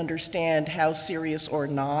and understand how serious or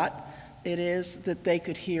not it is, that they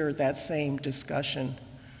could hear that same discussion.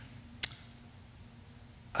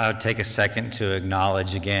 I would take a second to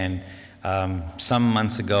acknowledge again, some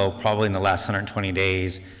months ago, probably in the last 120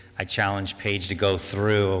 days, I challenged Paige to go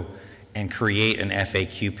through and create an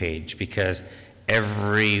FAQ page, because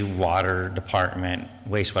every water department,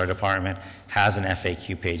 wastewater department has an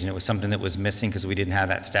FAQ page, and it was something that was missing because we didn't have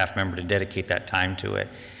that staff member to dedicate that time to it,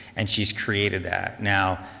 and she's created that.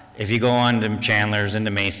 Now, if you go on to Chandler's and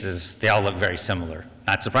to Mesa's, they all look very similar,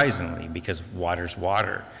 not surprisingly, because water's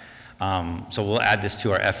water. So we'll add this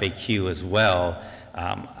to our FAQ as well.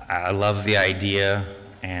 I love the idea,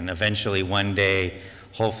 and eventually one day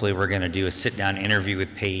hopefully we're going to do a sit-down interview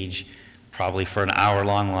with Paige, probably for an hour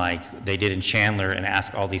long like they did in Chandler, and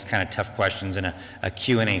ask all these kind of tough questions in a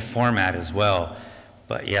Q&A format as well.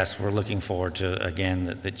 But yes, we're looking forward to,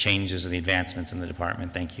 again, the changes and the advancements in the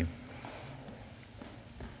department. Thank you.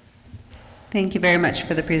 Thank you very much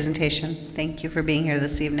for the presentation. Thank you for being here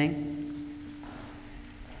this evening.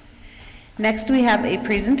 Next, we have a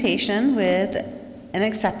presentation with an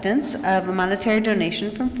acceptance of a monetary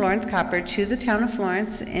donation from Florence Copper to the town of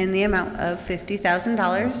Florence in the amount of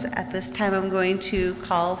 $50,000. At this time, I'm going to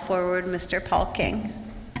call forward Mr. Paul King.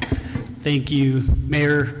 Thank you,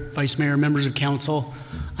 Mayor, Vice Mayor, members of council.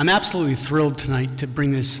 I'm absolutely thrilled tonight to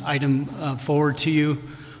bring this item forward to you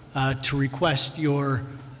to request your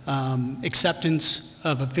acceptance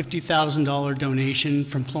of a $50,000 donation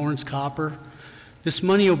from Florence Copper. This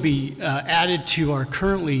money will be added to our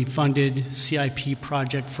currently funded CIP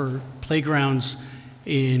project for playgrounds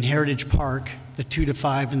in Heritage Park, the 2 to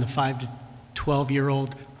 5 and the 5 to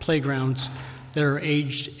 12-year-old playgrounds that are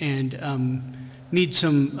aged and need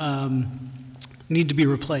to be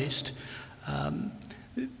replaced.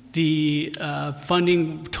 The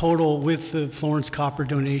funding total with the Florence Copper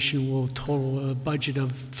donation will total a budget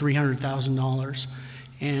of $300,000,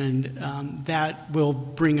 and that will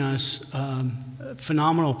bring us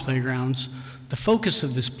phenomenal playgrounds. The focus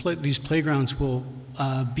of these playgrounds will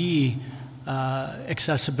be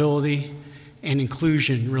accessibility and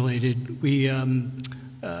inclusion related. We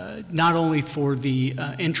not only for the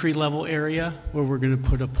entry-level area where we're going to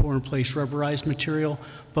put a pour-in-place rubberized material,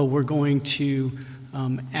 but we're going to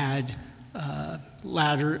add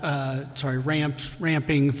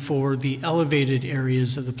ramping for the elevated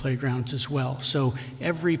areas of the playgrounds as well. So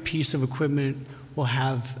every piece of equipment will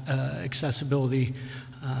have accessibility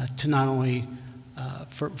to not only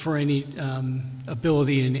for any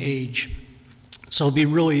ability and age. So it'll be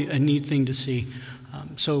really a neat thing to see.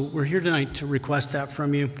 So we're here tonight to request that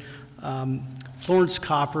from you. Florence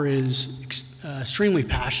Copper is extremely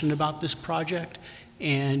passionate about this project,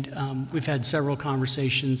 and we've had several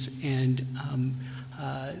conversations, and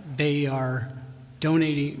they are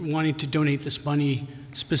wanting to donate this money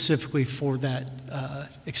specifically for that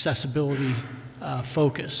accessibility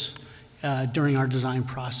focus during our design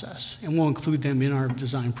process, and we'll include them in our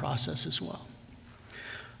design process as well.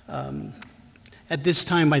 At this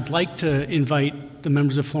time, I'd like to invite the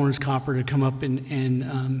members of Florence Copper to come up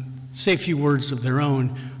and say a few words of their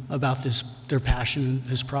own about their passion in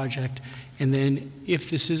this project. And then if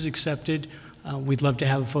this is accepted, we'd love to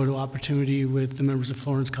have a photo opportunity with the members of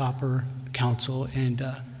Florence Copper Council and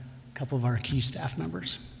a couple of our key staff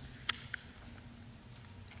members.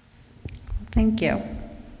 Thank you.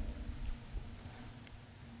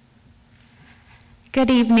 Good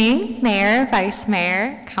evening, Mayor, Vice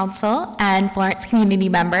Mayor, Council, and Florence community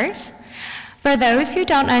members. For those who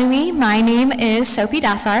don't know me, my name is Sophie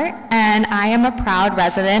Dessart, and I am a proud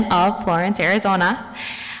resident of Florence, Arizona.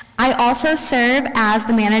 I also serve as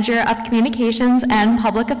the Manager of Communications and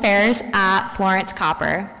Public Affairs at Florence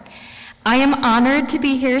Copper. I am honored to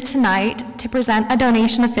be here tonight to present a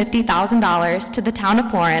donation of $50,000 to the town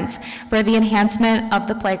of Florence for the enhancement of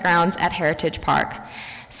the playgrounds at Heritage Park.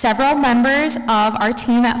 Several members of our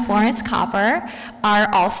team at Florence Copper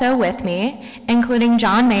are also with me, including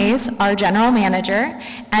John Mays, our General Manager,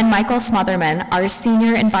 and Michael Smotherman, our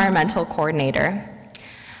Senior Environmental Coordinator.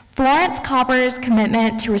 Florence Copper's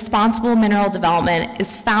commitment to responsible mineral development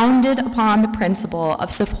is founded upon the principle of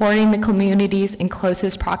supporting the communities in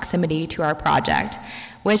closest proximity to our project,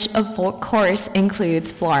 which of course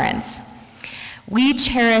includes Florence. We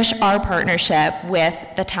cherish our partnership with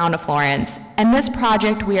the town of Florence, and this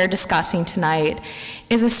project we are discussing tonight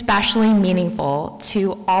is especially meaningful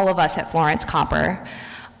to all of us at Florence Copper.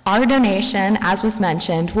 Our donation, as was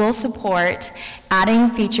mentioned, will support adding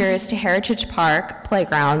features to Heritage Park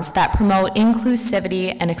playgrounds that promote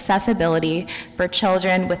inclusivity and accessibility for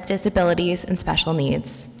children with disabilities and special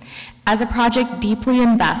needs. As a project deeply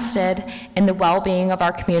invested in the well-being of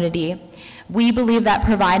our community, we believe that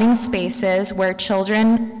providing spaces where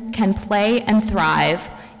children can play and thrive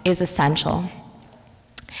is essential.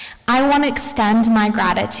 I want to extend my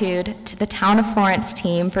gratitude to the Town of Florence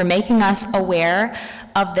team for making us aware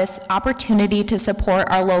of this opportunity to support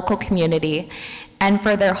our local community and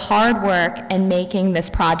for their hard work in making this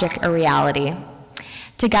project a reality.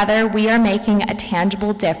 Together, we are making a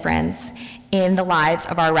tangible difference in the lives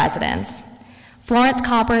of our residents. Florence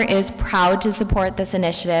Copper is proud to support this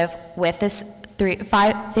initiative with this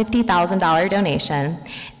 $50,000 donation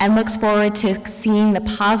and looks forward to seeing the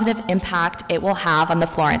positive impact it will have on the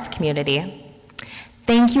Florence community.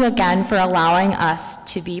 Thank you again for allowing us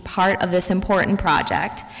to be part of this important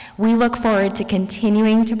project. We look forward to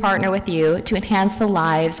continuing to partner with you to enhance the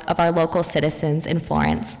lives of our local citizens in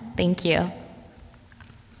Florence. Thank you.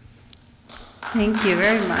 Thank you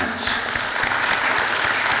very much.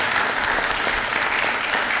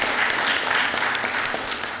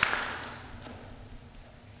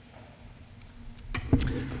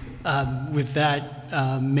 With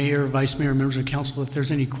that, Mayor, Vice Mayor, members of council, if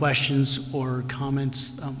there's any questions or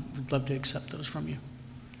comments, we'd love to accept those from you.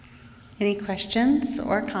 Any questions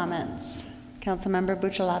or comments? Councilmember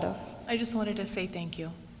Buccellato. I just wanted to say thank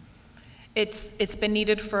you. It's been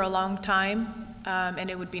needed for a long time,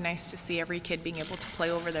 and it would be nice to see every kid being able to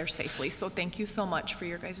play over there safely. So thank you so much for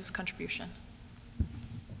your guys' contribution.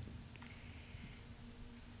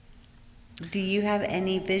 Do you have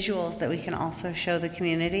any visuals that we can also show the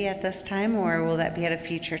community at this time, or will that be at a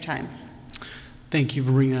future time? Thank you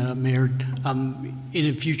for bringing that up, Mayor. In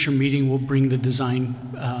a future meeting, we'll bring the design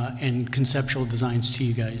and conceptual designs to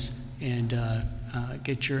you guys and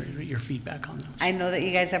get your feedback on those. I know that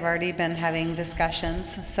you guys have already been having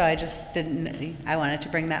discussions, so I wanted to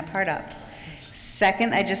bring that part up.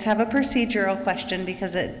 Second, I just have a procedural question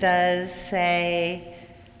because it does say,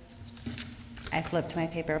 I flipped my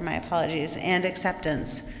paper, my apologies, and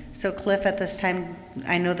acceptance. So Cliff, at this time,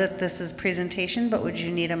 I know that this is presentation, but would you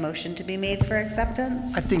need a motion to be made for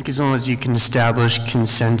acceptance? I think as long as you can establish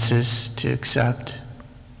consensus to accept.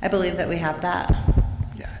 I believe that we have that.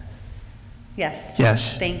 Yeah. Yes.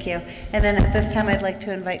 Yes. Thank you. And then at this time, I'd like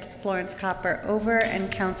to invite Florence Copper over and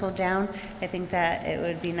council down. I think that it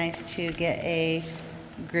would be nice to get a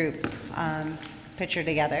group picture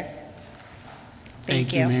together.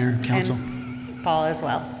 Thank you, Mayor, council. And Paul as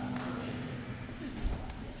well.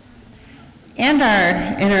 And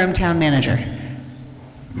our interim town manager.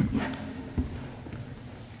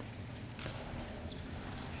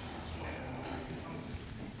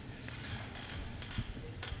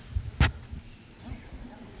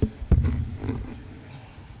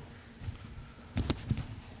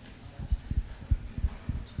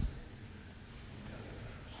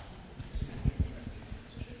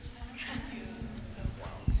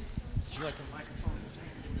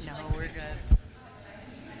 No, we're good.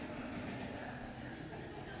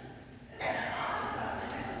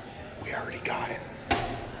 We already got it.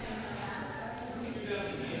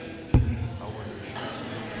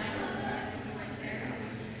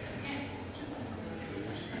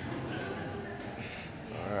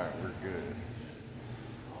 All right, we're good.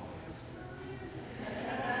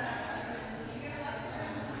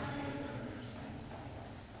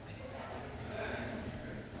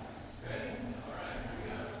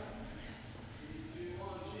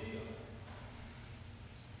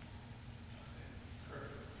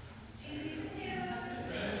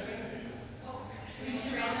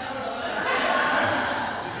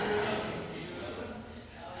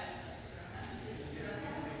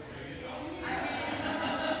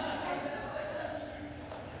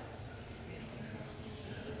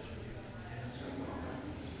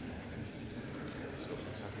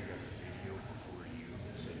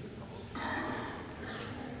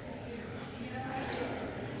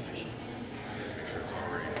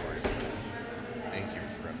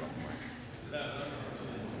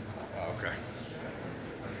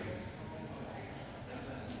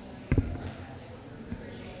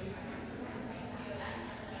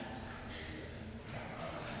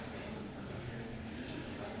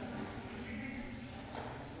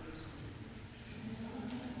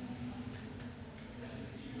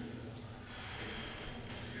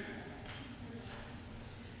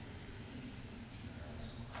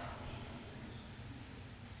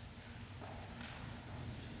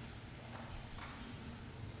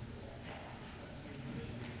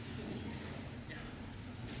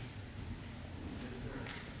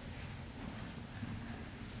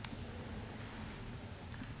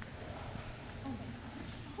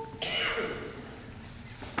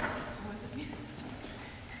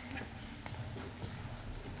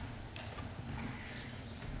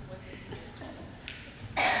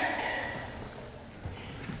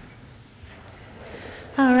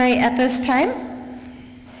 All right, at this time,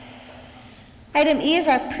 item E is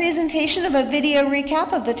our presentation of a video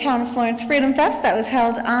recap of the Town of Florence Freedom Fest that was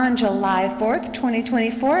held on July 4th,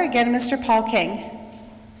 2024. Again, Mr. Paul King.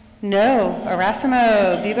 No,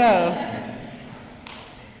 Erasimo Bibo.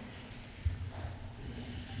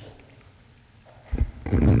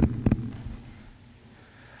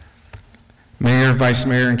 Mayor, Vice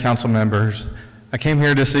Mayor, and council members, I came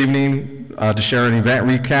here this evening to share an event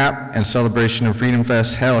recap and celebration of Freedom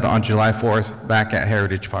Fest held on July 4th back at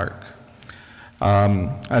Heritage Park.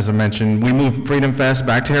 As I mentioned, we moved Freedom Fest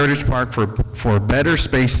back to Heritage Park for better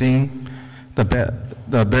spacing, the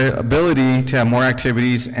the ability to have more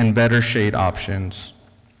activities and better shade options.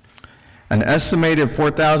 An estimated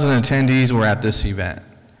 4,000 attendees were at this event.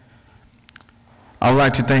 I would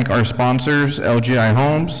like to thank our sponsors, LGI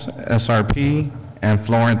Homes, SRP, and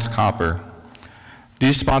Florence Copper.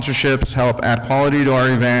 These sponsorships help add quality to our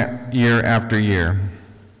event year after year.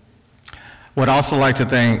 Would also like to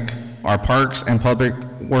thank our Parks and Public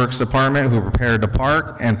Works Department who prepared the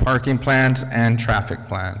park and parking plans and traffic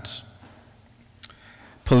plans.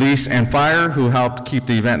 Police and Fire who helped keep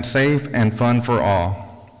the event safe and fun for all.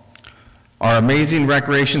 Our amazing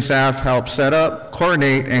recreation staff helped set up,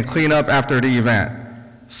 coordinate, and clean up after the event.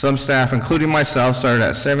 Some staff, including myself, started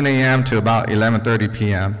at 7 a.m. to about 11:30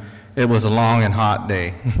 p.m. It was a long and hot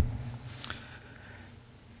day.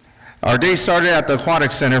 Our day started at the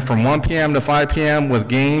Aquatic Center from 1 p.m. to 5 p.m. with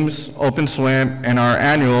games, open swim, and our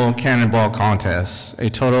annual cannonball contest. A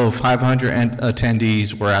total of 500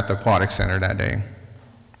 attendees were at the Aquatic Center that day.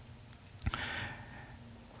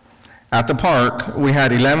 At the park, we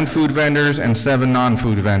had 11 food vendors and 7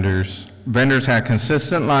 non-food vendors. Vendors had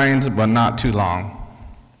consistent lines, but not too long.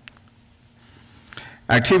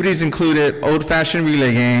 Activities included old-fashioned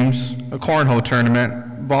relay games, a cornhole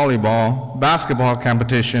tournament, volleyball, basketball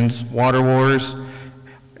competitions, water wars,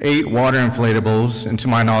 8 water inflatables, and to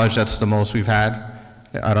my knowledge, that's the most we've had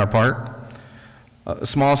at our park. A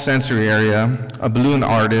small sensory area, a balloon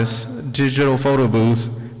artist, digital photo booth,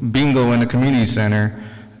 bingo in the community center,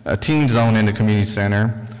 a teen zone in the community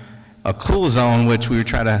center, a cool zone, which we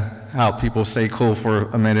try to help people stay cool for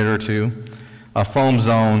a minute or two, a foam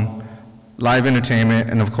zone, live entertainment,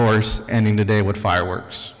 and of course, ending the day with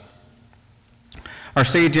fireworks. Our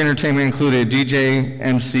stage entertainment included DJ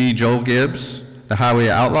MC Joel Gibbs, the Highway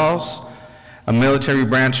Outlaws, a military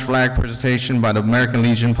branch flag presentation by the American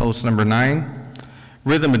Legion Post No. 9,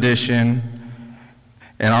 Rhythm Edition,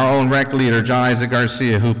 and our own rec leader, John Isaac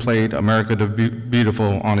Garcia, who played America the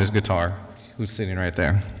Beautiful on his guitar, who's sitting right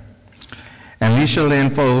there. And Leisha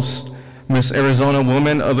Lynn Foss, Miss Arizona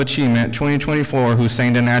Woman of Achievement 2024, who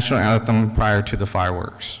sang the national anthem prior to the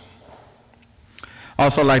fireworks.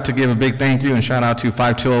 Also like to give a big thank you and shout out to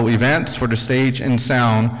 520 Events for the stage and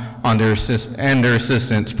sound on their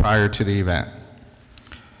assistance prior to the event.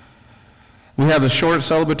 We have a short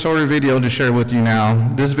celebratory video to share with you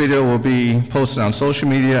now. This video will be posted on social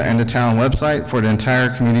media and the town website for the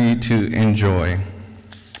entire community to enjoy.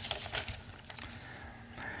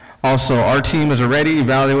 Also, our team is already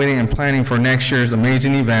evaluating and planning for next year's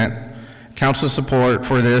amazing event. Council support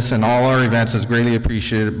for this and all our events is greatly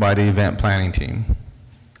appreciated by the event planning team.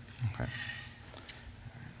 Okay.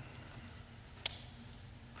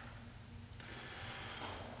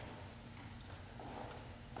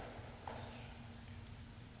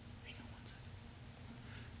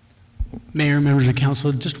 Mayor, members of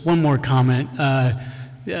council, just one more comment.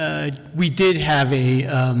 We did have a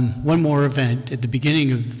one more event at the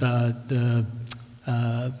beginning of the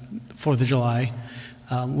 4th of July.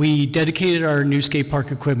 We dedicated our new skate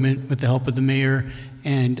park equipment with the help of the mayor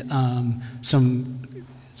and some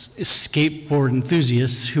skateboard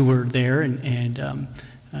enthusiasts who were there and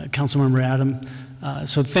Councilmember Adam.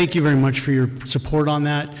 So thank you very much for your support on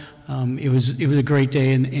that. It was a great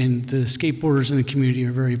day, and the skateboarders in the community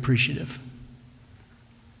are very appreciative.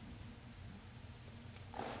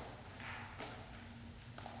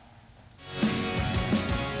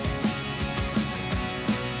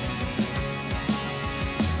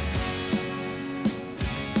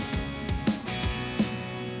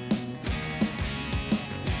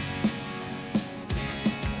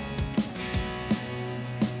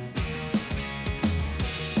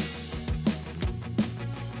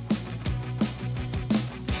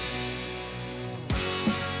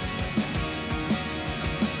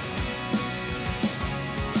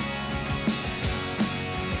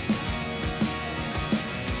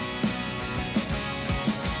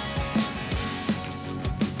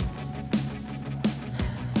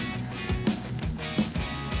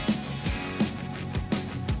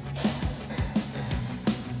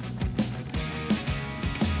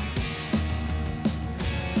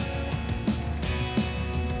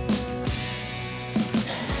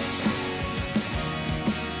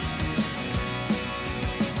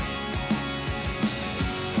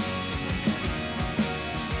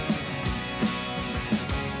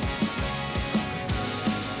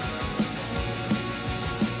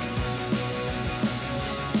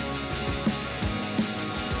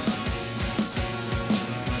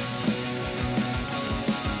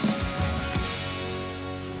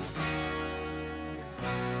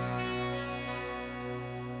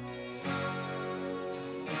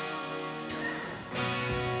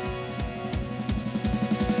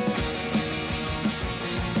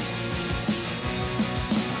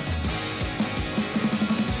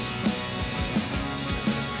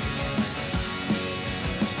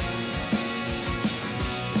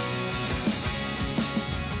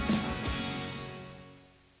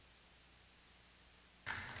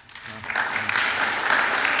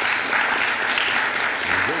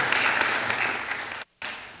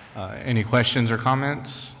 Any questions or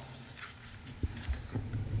comments?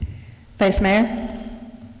 Vice Mayor?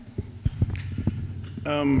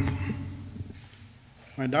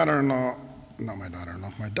 My daughter-in-law, not my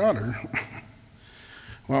daughter-in-law, my daughter,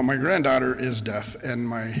 well, my granddaughter is deaf, and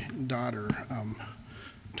my daughter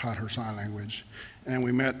taught her sign language. And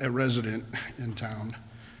we met a resident in town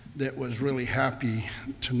that was really happy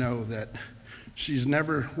to know that she's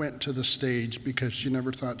never went to the stage because she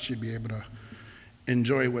never thought she'd be able to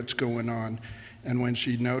enjoy what's going on. And when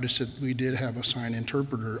she noticed that we did have a sign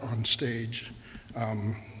interpreter on stage,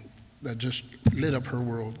 that just lit up her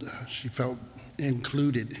world. She felt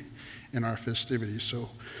included in our festivities. So,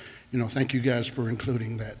 you know, thank you guys for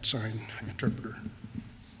including that sign interpreter.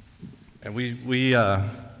 And we're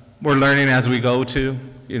learning as we go too,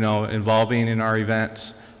 you know, involving in our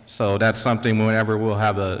events. So that's something whenever we'll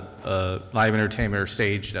have a live entertainment or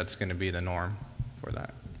stage, that's going to be the norm for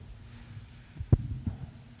that.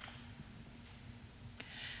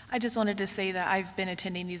 I just wanted to say that I've been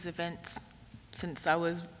attending these events since I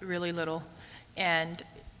was really little, and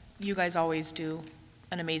you guys always do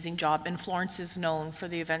an amazing job, and Florence is known for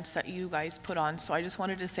the events that you guys put on, so I just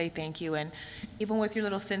wanted to say thank you. And even with your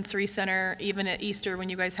little sensory center, even at Easter when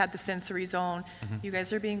you guys had the sensory zone, you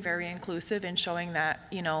guys are being very inclusive and showing that,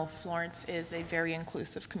 you know, Florence is a very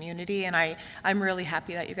inclusive community, and I'm really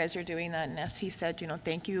happy that you guys are doing that. And as he said, you know,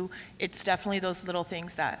 thank you. It's definitely those little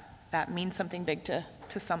things that mean something big to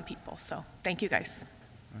some people, so thank you guys.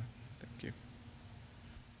 Thank you.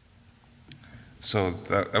 So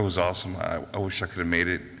that was awesome. I wish I could have made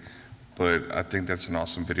it, but I think that's an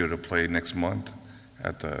awesome video to play next month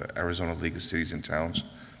at the Arizona League of Cities and Towns.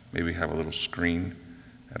 Maybe have a little screen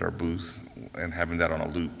at our booth and having that on a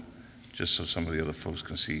loop, just so some of the other folks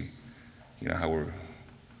can see, you know,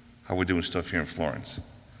 how we're doing stuff here in Florence.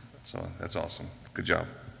 So that's awesome. Good job.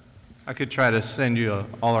 I could try to send you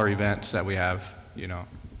all our events that we have, you know,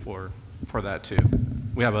 for that too.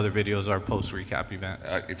 We have other videos, our post recap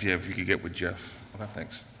events. If you could get with Jeff. Okay,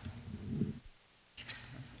 thanks.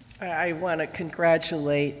 I want to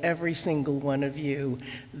congratulate every single one of you.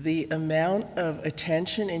 The amount of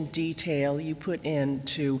attention and detail you put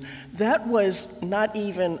into, that was not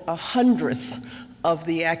even 1/100th of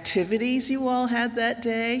the activities you all had that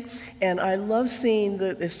day. And I love seeing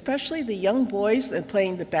especially the young boys and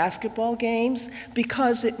playing the basketball games,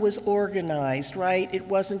 because it was organized, right? It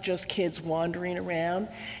wasn't just kids wandering around.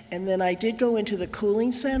 And then I did go into the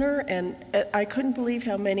cooling center, and I couldn't believe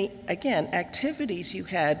how many, again, activities you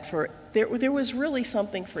had for, there was really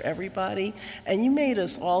something for everybody, and you made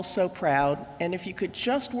us all so proud. And if you could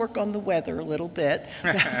just work on the weather a little bit,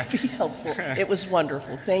 that would be helpful. It was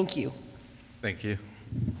wonderful. Thank you. Thank you.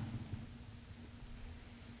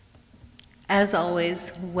 As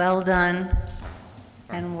always, well done,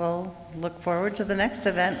 and we'll look forward to the next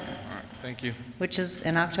event. All right, thank you. Which is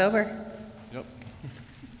in October. Yep.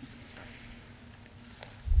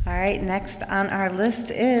 All right, next on our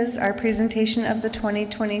list is our presentation of the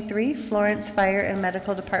 2023 Florence Fire and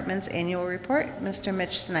Medical Department's annual report. Mr.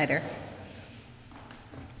 Mitch Snyder.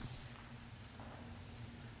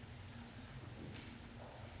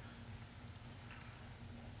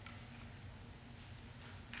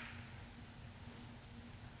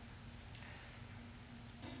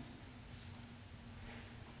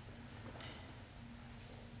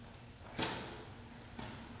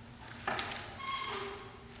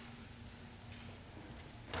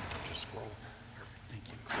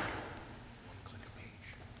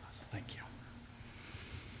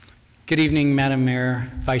 Good evening, Madam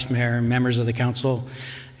Mayor, Vice Mayor, and members of the council.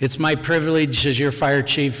 It's my privilege as your fire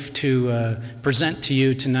chief to present to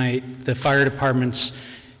you tonight the fire department's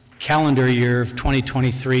calendar year of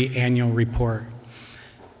 2023 annual report.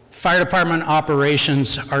 Fire department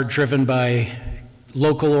operations are driven by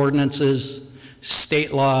local ordinances,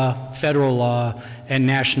 state law, federal law, and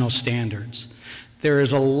national standards. There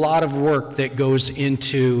is a lot of work that goes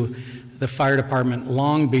into the fire department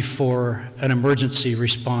long before an emergency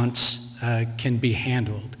response can be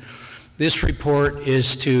handled. This report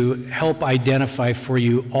is to help identify for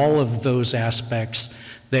you all of those aspects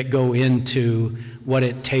that go into what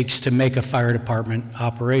it takes to make a fire department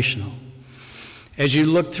operational. As you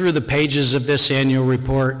look through the pages of this annual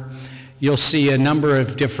report, you'll see a number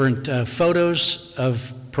of different photos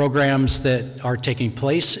of programs that are taking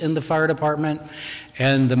place in the fire department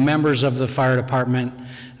and the members of the fire department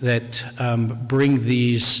that bring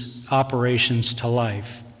these operations to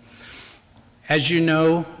life. As you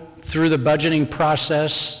know, through the budgeting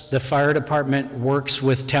process, the fire department works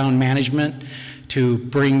with town management to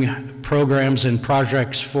bring programs and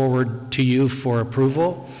projects forward to you for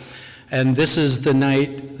approval. And this is the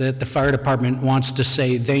night that the fire department wants to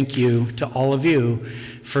say thank you to all of you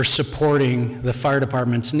for supporting the fire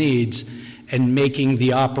department's needs and making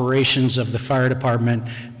the operations of the fire department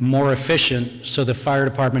more efficient so the fire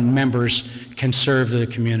department members can serve the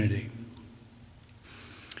community.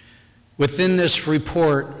 Within this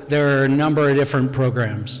report, there are a number of different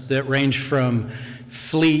programs that range from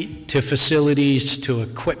fleet to facilities to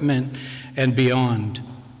equipment and beyond.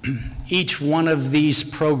 Each one of these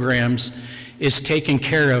programs is taken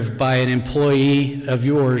care of by an employee of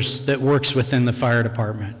yours that works within the fire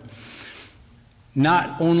department.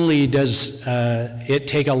 Not only does it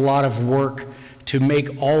take a lot of work to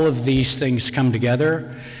make all of these things come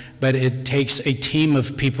together, but it takes a team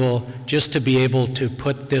of people just to be able to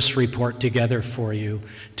put this report together for you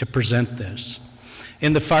to present this.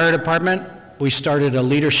 In the fire department, we started a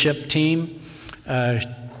leadership team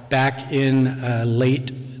back in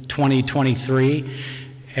late 2023,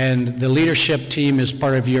 and the leadership team is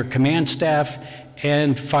part of your command staff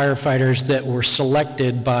and firefighters that were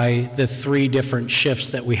selected by the 3 different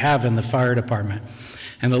shifts that we have in the fire department.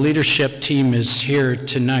 And the leadership team is here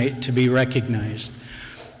tonight to be recognized.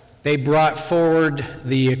 They brought forward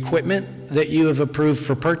the equipment that you have approved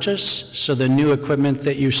for purchase, so the new equipment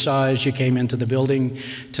that you saw as you came into the building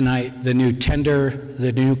tonight, the new tender,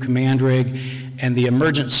 the new command rig, and the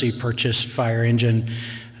emergency purchased fire engine.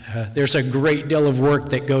 There's a great deal of work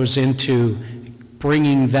that goes into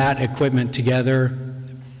bringing that equipment together,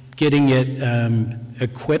 getting it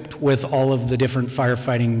equipped with all of the different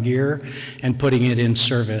firefighting gear, and putting it in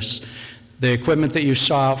service. The equipment that you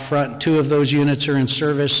saw up front, 2 of those units are in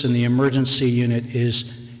service, and the emergency unit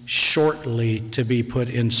is shortly to be put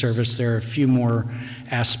in service. There are a few more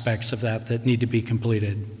aspects of that need to be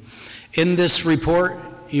completed. In this report,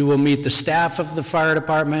 you will meet the staff of the fire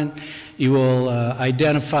department. You will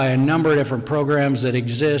identify a number of different programs that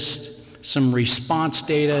exist, some response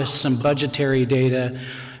data, some budgetary data,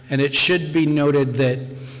 and it should be noted that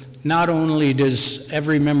not only does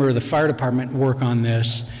every member of the fire department work on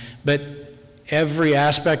this, but every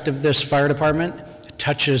aspect of this fire department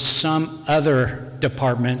touches some other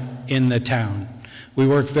department in the town. We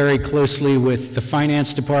work very closely with the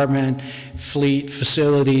finance department, fleet,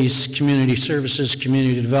 facilities, community services,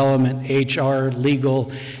 community development, HR,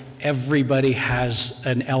 legal. Everybody has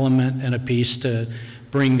an element and a piece to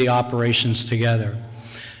bring the operations together.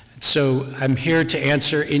 So I'm here to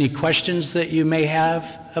answer any questions that you may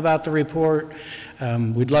have about the report.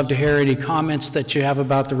 We'd love to hear any comments that you have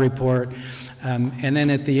about the report. And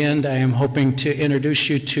then at the end, I am hoping to introduce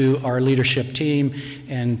you to our leadership team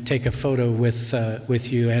and take a photo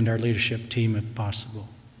with you and our leadership team if possible.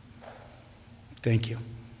 Thank you.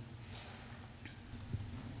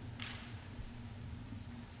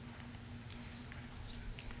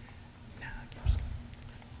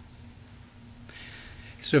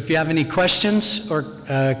 So if you have any questions or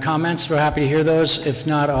comments, we're happy to hear those. If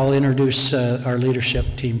not, I'll introduce our leadership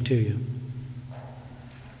team to you.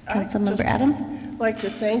 Councilmember Adam? I'd like to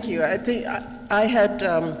thank you. I think I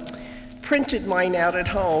had printed mine out at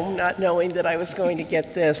home, not knowing that I was going to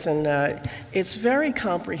get this, and it's very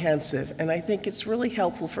comprehensive, and I think it's really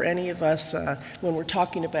helpful for any of us when we're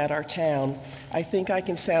talking about our town. I think I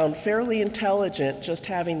can sound fairly intelligent just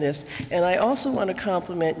having this, and I also want to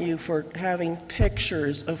compliment you for having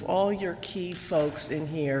pictures of all your key folks in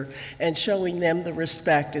here and showing them the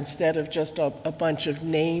respect instead of just a bunch of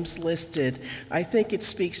names listed. I think it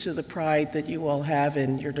speaks to the pride that you all have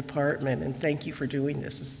in your department, and thank you for doing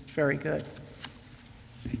this. It's very good.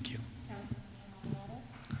 Thank you.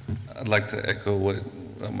 I'd like to echo what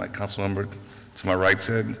my council member to my right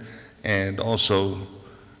said, and also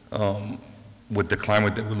with the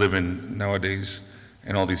climate that we live in nowadays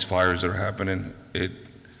and all these fires that are happening, it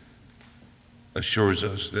assures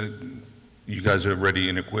us that you guys are ready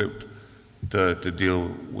and equipped to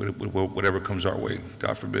deal with whatever comes our way.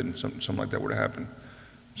 God forbid something like that were to happen.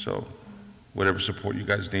 So whatever support you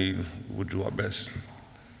guys need, we'll do our best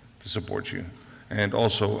to support you. And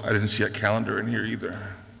also, I didn't see a calendar in here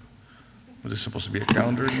either. Was there supposed to be a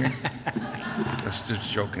calendar in here? That's just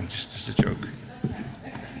joking, just a joke.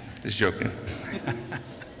 Just joking.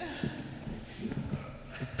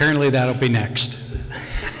 Apparently that'll be next.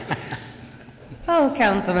 Oh,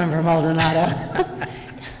 Councilmember Maldonado.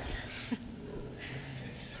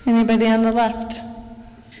 Anybody on the left?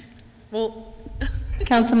 Well,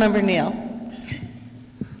 Councilmember Neal.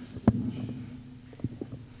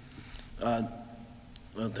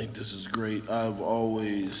 I think this is great. I've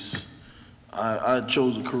always, I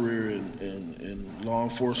chose a career in law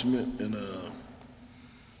enforcement, and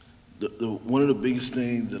one of the biggest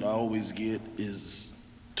things that I always get is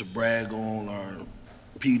to brag on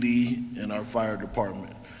PD and our fire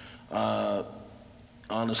department.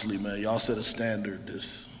 Honestly, man, y'all set a standard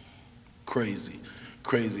that's crazy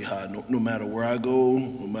high. No matter where I go,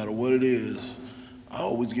 no matter what it is, I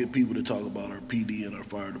always get people to talk about our PD and our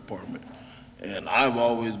fire department. And I've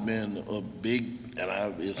always been a big,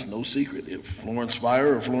 it's no secret, if Florence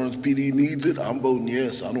Fire or Florence PD needs it, I'm voting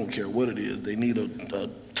yes. I don't care what it is. They need a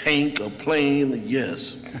tank, a plane,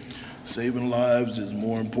 yes. Saving lives is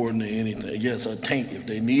more important than anything. Yes, a tank. If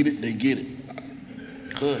they need it, they get it.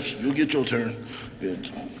 Hush, you'll get your turn.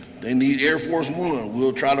 They need Air Force One.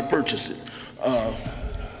 We'll try to purchase it.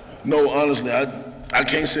 No, honestly, I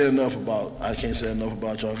can't say enough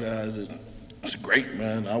about y'all guys. It's great,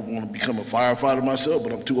 man. I want to become a firefighter myself,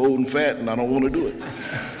 but I'm too old and fat, and I don't want to do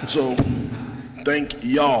it. So, thank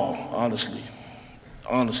y'all. Honestly,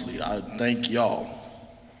 I thank y'all.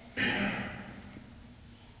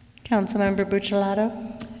 Councilmember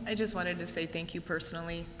Buccellato. I just wanted to say thank you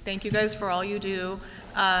personally. Thank you guys for all you do.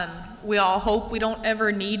 We all hope we don't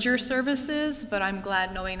ever need your services, but I'm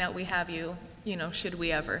glad knowing that we have you, should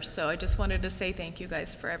we ever. So I just wanted to say thank you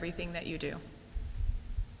guys for everything that you do.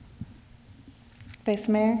 Vice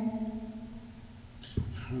Mayor.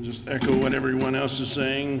 I'll just echo what everyone else is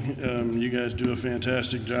saying. You guys do a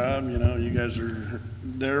fantastic job. You guys are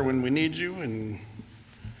there when we need you, and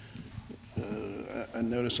I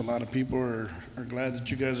notice a lot of people are glad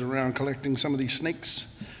that you guys are around collecting some of these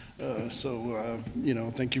snakes.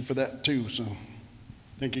 Thank you for that too. So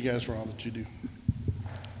thank you guys for all that you do.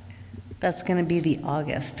 That's going to be the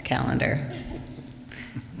August calendar.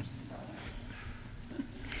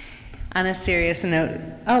 On a serious note,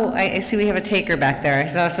 I see we have a taker back there. I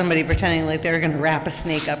saw somebody pretending like they were going to wrap a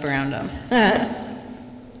snake up around them.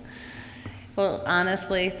 Well,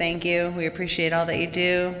 honestly, thank you. We appreciate all that you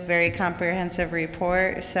do. Very comprehensive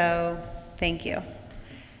report, so thank you.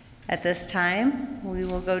 At this time, we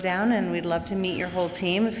will go down and we'd love to meet your whole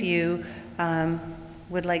team if you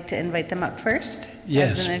would like to invite them up first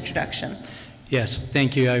as an introduction. Yes,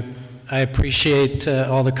 thank you. I appreciate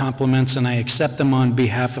all the compliments, and I accept them on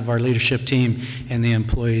behalf of our leadership team and the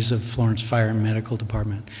employees of Florence Fire and Medical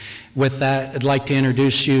Department. With that, I'd like to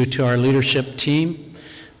introduce you to our leadership team.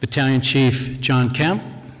 Battalion Chief John Kemp.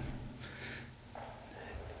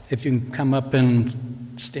 If you can come up and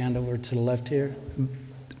stand over to the left here.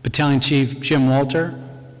 Battalion Chief Jim Walter.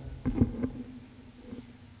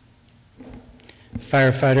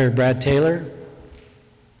 Firefighter Brad Taylor.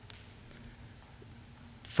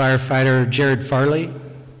 Firefighter Jared Farley.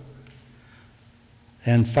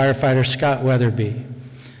 And Firefighter Scott Weatherby.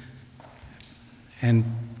 And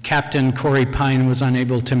Captain Corey Pine was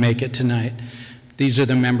unable to make it tonight. These are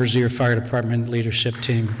the members of your fire department leadership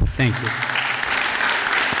team. Thank you.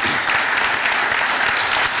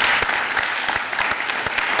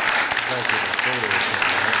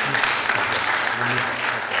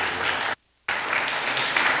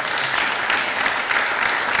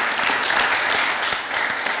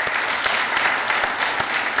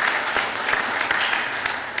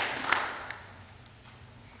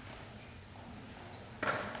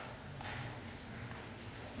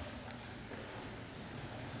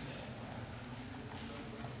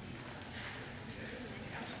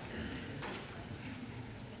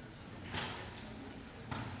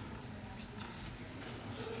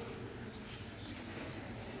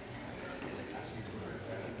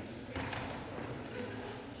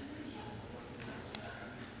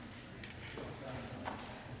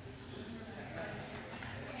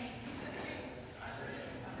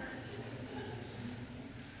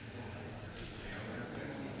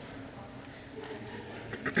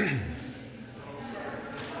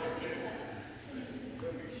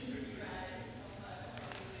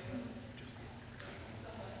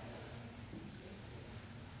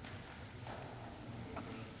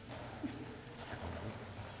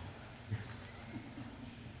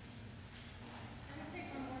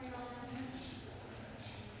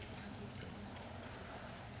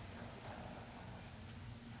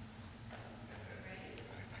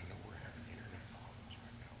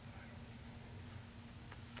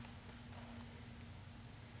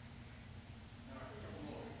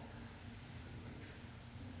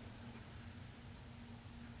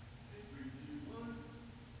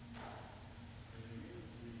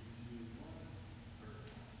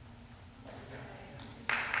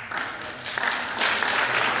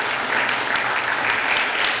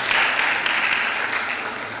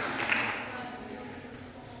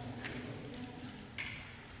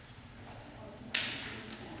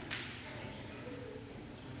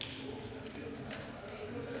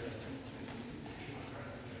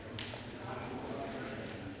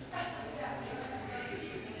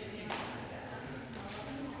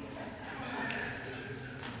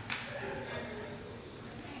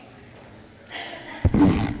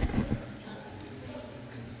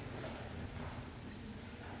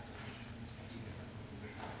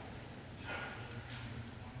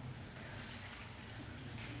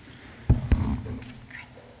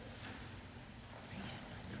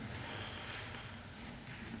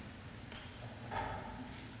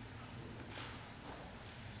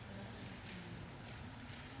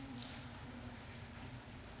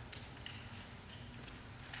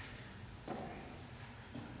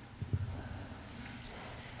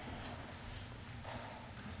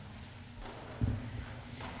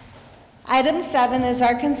 Item 7 is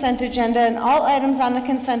our consent agenda, and all items on the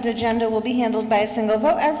consent agenda will be handled by a single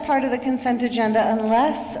vote as part of the consent agenda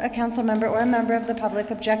unless a council member or a member of the public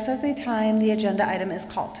objects at the time the agenda item is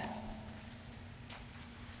called.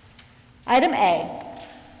 Item A,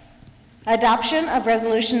 adoption of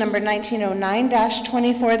resolution number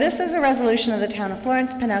 1909-24. This is a resolution of the Town of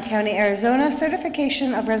Florence, Pinal County, Arizona,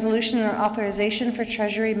 certification of resolution and authorization for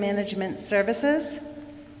Treasury Management Services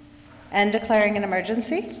and declaring an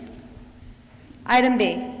emergency. Item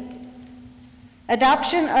B,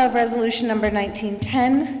 adoption of resolution number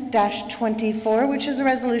 1910-24, which is a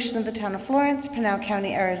resolution of the Town of Florence, Pinal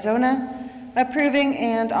County, Arizona, approving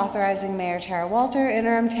and authorizing Mayor Tara Walter,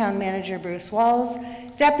 interim town manager Bruce Walls,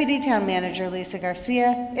 deputy town manager Lisa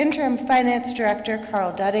Garcia, interim finance director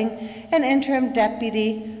Carl Dudding, and interim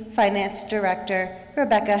deputy finance director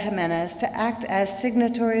Rebecca Jimenez to act as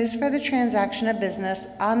signatories for the transaction of business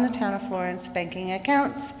on the Town of Florence banking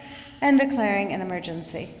accounts and declaring an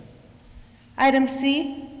emergency. Item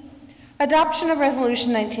C, adoption of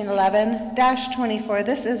resolution 1911-24.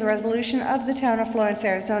 This is a resolution of the Town of Florence,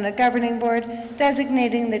 Arizona Governing Board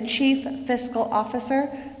designating the Chief Fiscal Officer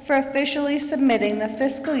for officially submitting the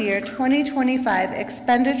fiscal year 2025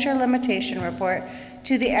 expenditure limitation report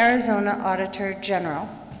to the Arizona Auditor General.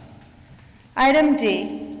 Item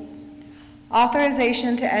D,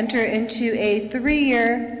 authorization to enter into a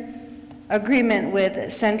 3-year agreement with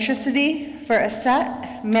Centricity for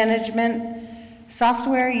asset management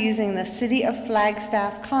software using the City of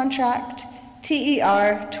Flagstaff contract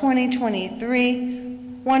TER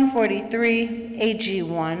 2023-143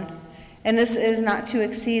 AG1, and this is not to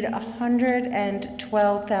exceed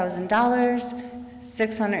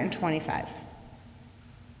 $112,625.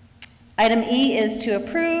 Item E is to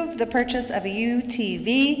approve the purchase of a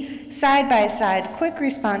UTV side-by-side quick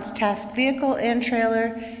response task vehicle and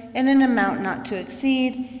trailer in an amount not to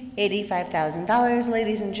exceed $85,000.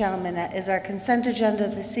 Ladies and gentlemen, that is our consent agenda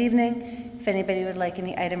this evening. If anybody would like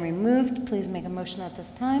any item removed, please make a motion at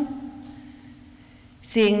this time.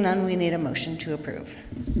 Seeing none, we need a motion to approve.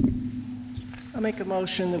 I'll make a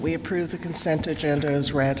motion that we approve the consent agenda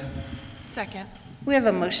as read. Second. We have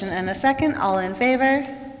a motion and a second. All in favor?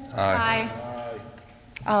 Aye.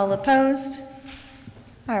 All opposed?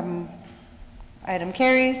 Item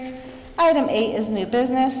carries. Item 8 is new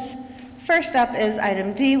business. First up is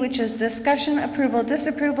item D, which is discussion, approval,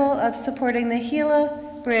 disapproval of supporting the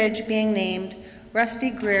Gila Bridge being named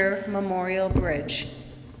Rusty Greer Memorial Bridge.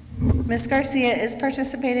 Ms. Garcia is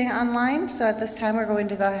participating online, so at this time we're going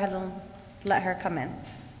to go ahead and let her come in.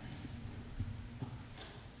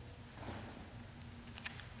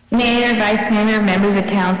 Mayor, Vice Mayor, members of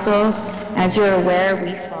council, as you're aware,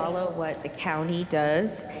 we follow what the county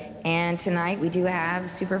does. And tonight we do have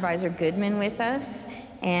Supervisor Goodman with us.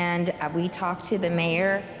 And we talked to the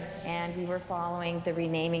mayor and we were following the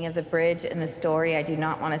renaming of the bridge and the story. I do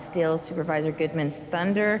not want to steal Supervisor Goodman's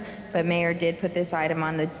thunder, but Mayor did put this item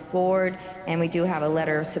on the board and we do have a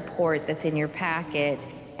letter of support that's in your packet.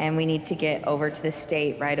 And we need to get over to the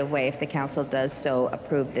state right away if the council does so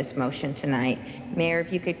approve this motion tonight. Mayor,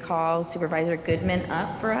 if you could call Supervisor Goodman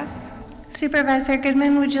up for us. Supervisor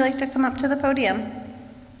Goodman, would you like to come up to the podium?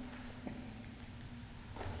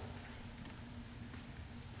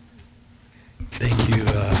 Thank you,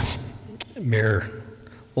 Mayor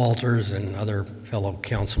Walters and other fellow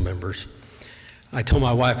council members. I told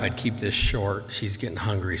my wife I'd keep this short. She's getting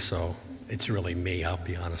hungry, so it's really me, I'll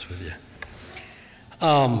be honest with you.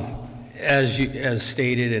 As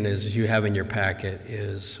stated and as you have in your packet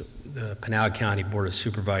is the Pinal County Board of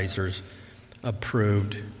Supervisors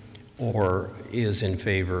approved or is in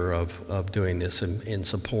favor of doing this in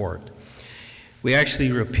support. We actually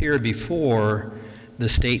appeared before the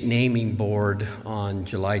state naming board on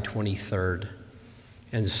July 23rd.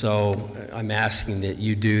 And so I'm asking that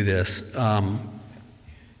you do this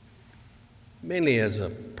mainly as a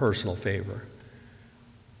personal favor.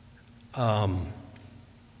 I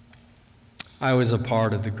was a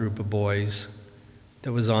part of the group of boys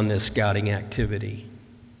that was on this scouting activity.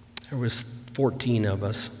 There was 14 of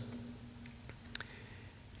us.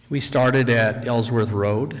 We started at Ellsworth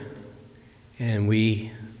Road, And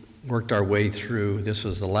we worked our way through. This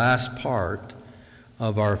was the last part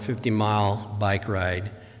of our 50-mile bike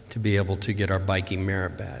ride to be able to get our biking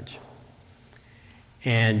merit badge.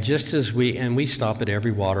 And just as we stopped at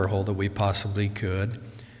every water hole that we possibly could.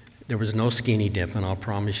 There was no skinny dipping, I'll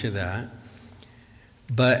promise you that.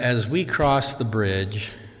 But as we crossed the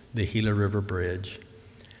bridge, the Gila River Bridge,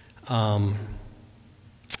 a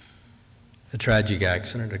tragic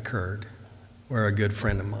accident occurred where a good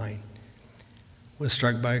friend of mine was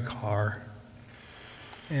struck by a car,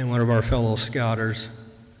 and one of our fellow scouters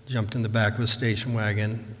jumped in the back of a station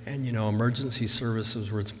wagon, and you know, emergency services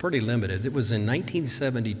were pretty limited. It was in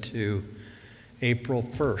 1972, April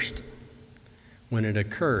 1st, when it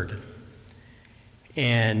occurred.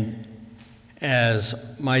 And as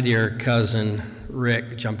my dear cousin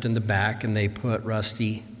Rick jumped in the back, and they put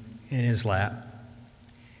Rusty in his lap,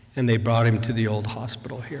 and they brought him to the old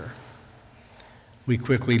hospital here. We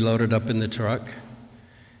quickly loaded up in the truck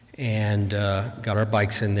and got our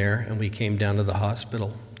bikes in there, and we came down to the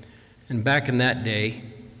hospital. And back in that day,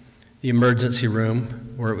 the emergency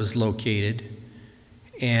room where it was located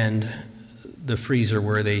and the freezer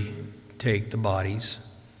where they take the bodies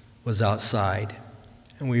was outside.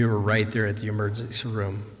 And we were right there at the emergency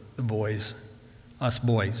room, the boys, us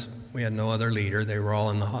boys. We had no other leader. They were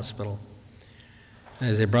all in the hospital. And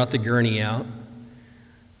as they brought the gurney out,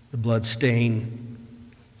 the blood stain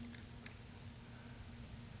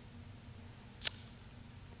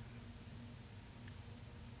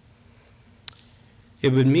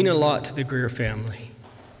it would mean a lot to the Greer family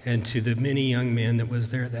and to the many young men that was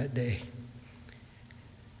there that day.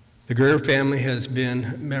 The Greer family has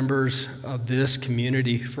been members of this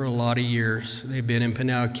community for a lot of years. They've been in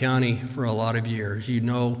Pinal County for a lot of years. You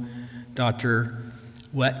know, Dr.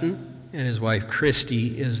 Wetton and his wife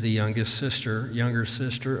Christy is the younger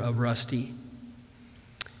sister of Rusty.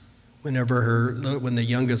 When the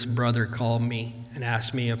youngest brother called me and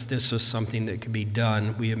asked me if this was something that could be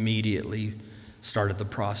done, we immediately started the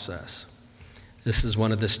process. This is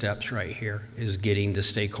one of the steps right here, is getting the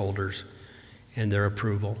stakeholders and their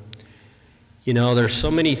approval. You know, there's so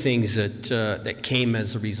many things that came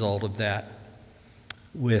as a result of that.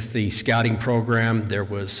 With the scouting program, there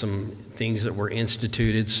was some things that were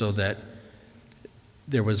instituted so that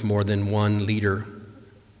there was more than one leader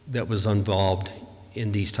that was involved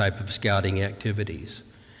in these type of scouting activities.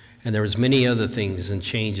 And there was many other things and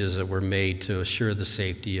changes that were made to assure the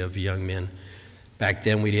safety of young men. Back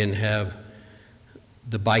then, we didn't have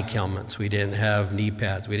the bike helmets, we didn't have knee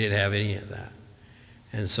pads, we didn't have any of that.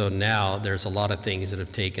 And so now there's a lot of things that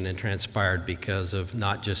have taken and transpired because of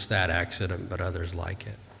not just that accident, but others like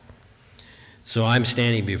it. So I'm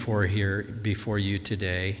standing before you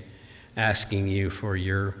today, asking you for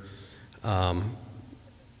your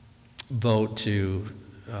vote to,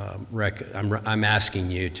 I'm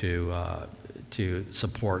asking you to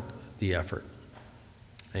support the effort.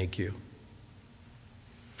 Thank you.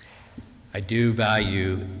 I do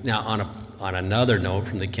value, now on another note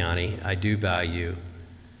from the county, I do value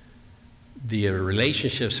the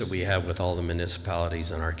relationships that we have with all the municipalities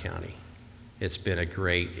in our county. It's been a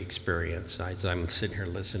great experience. As I'm sitting here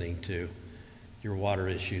listening to your water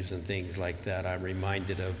issues and things like that, I'm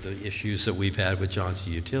reminded of the issues that we've had with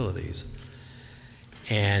Johnson Utilities.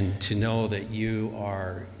 And to know that you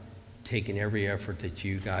are taking every effort that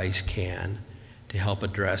you guys can to help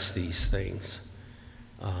address these things.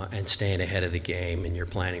 And staying ahead of the game in your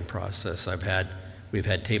planning process. We've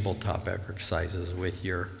had tabletop exercises with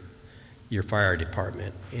your fire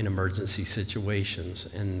department in emergency situations,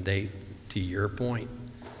 and to your point,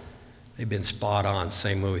 they've been spot on.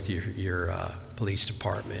 Same way with your police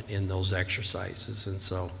department in those exercises, and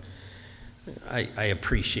so I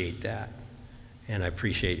appreciate that, and I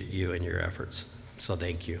appreciate you and your efforts. So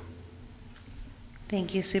thank you.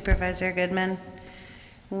 Thank you, Supervisor Goodman.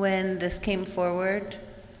 When this came forward,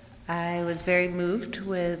 I was very moved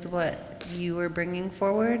with what you were bringing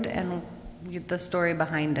forward and the story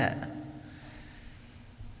behind it.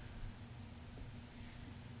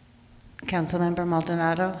 Councilmember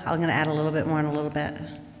Maldonado, I'm going to add a little bit more in a little bit.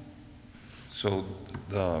 So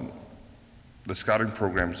the scouting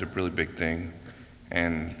program is a really big thing,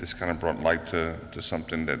 and this kind of brought light to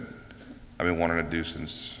something that I've been wanting to do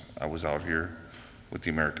since I was out here with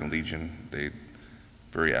the American Legion. They're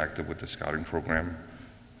very active with the scouting program.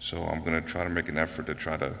 So I'm going to try to make an effort to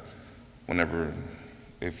try to,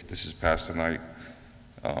 if this is passed tonight,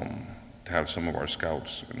 to have some of our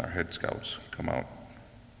scouts and our head scouts come out.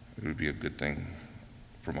 It would be a good thing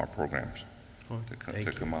from our programs to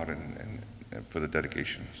come out and for the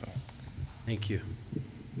dedication. So, thank you.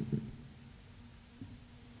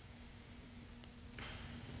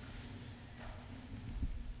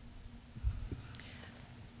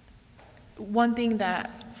 one thing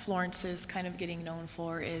that Florence is kind of getting known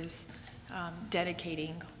for is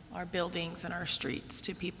dedicating our buildings and our streets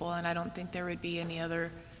to people, and I don't think there would be any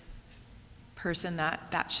other person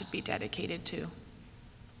that should be dedicated to.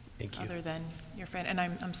 Thank you. Other than your friend, and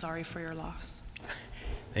I'm sorry for your loss.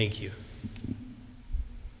 Thank you.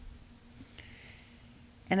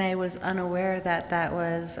 And I was unaware that that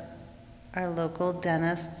was our local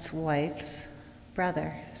dentist's wife's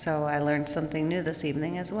brother, so I learned something new this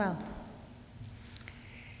evening as well.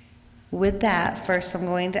 With that, first I'm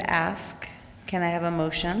going to ask, can I have a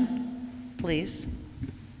motion, please?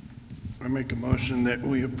 I make a motion that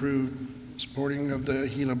we approve supporting of the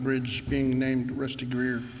Gila Bridge being named Rusty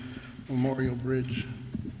Greer Memorial Bridge.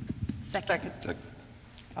 Second.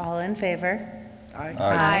 All in favor? Aye.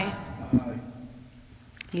 Aye. Aye.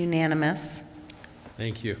 Unanimous.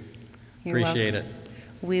 Thank you. You're Appreciate welcome. it.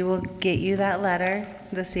 We will get you that letter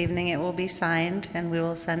this evening. It will be signed, and we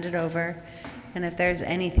will send it over. And if there's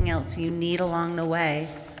anything else you need along the way,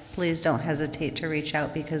 please don't hesitate to reach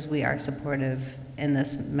out, because we are supportive in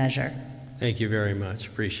this measure. Thank you very much.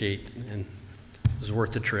 Appreciate it, and it was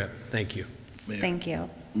worth the trip. Thank you. Mayor, Thank you.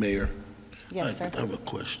 Mayor, Yes, sir. I have a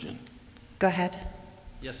question. Go ahead.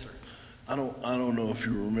 Yes, sir. I don't know if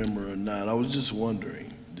you remember or not. I was just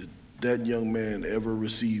wondering, did that young man ever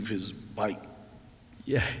receive his bike?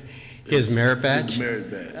 Yeah, his merit badge? His merit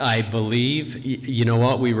badge. I believe, you know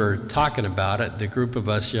what, we were talking about it, the group of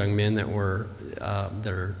us young men that were, that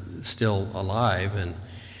are still alive,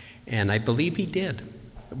 and I believe he did.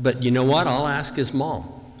 But you know what, I'll ask his mom.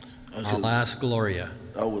 I'll ask Gloria.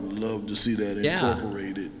 I would love to see that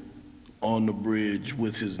incorporated on the bridge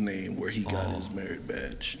with his name where he got his merit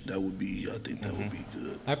badge. That would be, I think that would be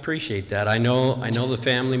good. I appreciate that. I know the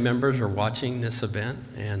family members are watching this event,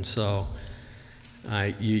 and so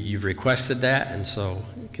you've requested that, and so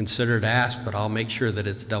consider it asked, but I'll make sure that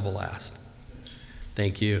it's double asked.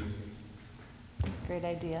 Thank you. Great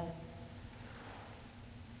idea.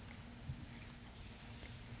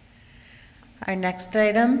 Our next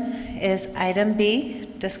item is item B,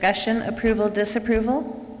 discussion, approval,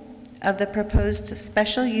 disapproval of the proposed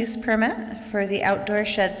special use permit for the outdoor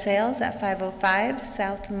shed sales at 505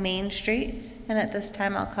 South Main Street. And at this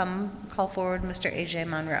time, I'll call forward Mr. AJ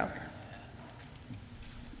Monroe.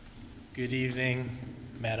 Good evening,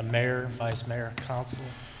 Madam Mayor, Vice Mayor, Council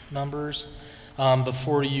members.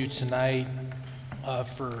 Before you tonight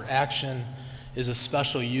for action is a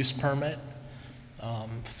special use permit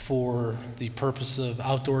for the purpose of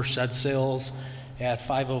outdoor shed sales at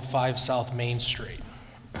 505 South Main Street.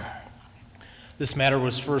 This matter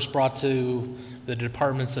was first brought to the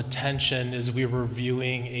department's attention as we were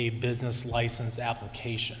reviewing a business license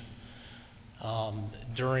application.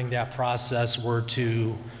 During that process, we're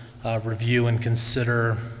to review and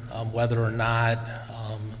consider whether or not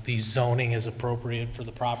the zoning is appropriate for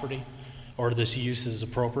the property, or this use is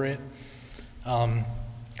appropriate.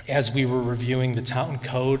 As we were reviewing the town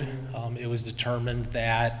code, it was determined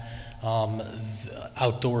that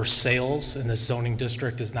outdoor sales in the zoning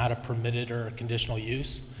district is not a permitted or a conditional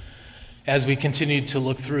use. As we continued to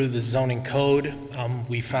look through the zoning code,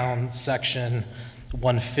 we found section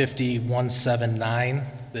 150-179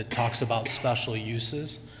 that talks about special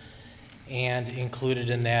uses, and included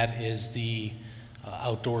in that is the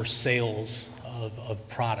outdoor sales of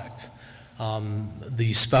product.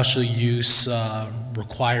 The special use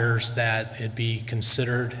requires that it be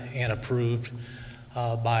considered and approved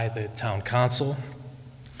by the town council,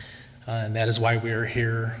 and that is why we are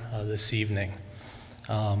here this evening.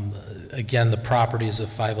 Again, the property is at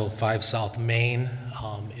 505 South Main.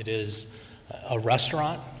 It is a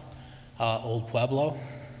restaurant, Old Pueblo.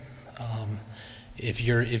 If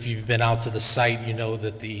you've been out to the site, you know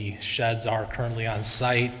that the sheds are currently on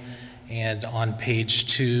site. And on page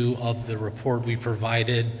 2 of the report we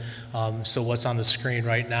provided, so what's on the screen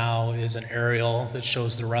right now is an aerial that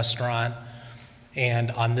shows the restaurant.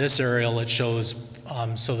 And on this aerial, it shows,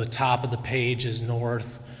 so the top of the page is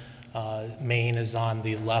north, Main is on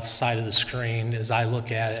the left side of the screen as I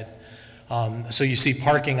look at it. So you see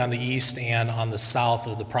parking on the east and on the south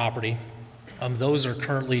of the property. Those are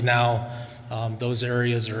currently now, those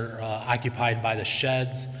areas are occupied by the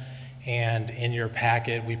sheds. And in your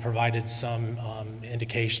packet, we provided some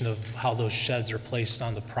indication of how those sheds are placed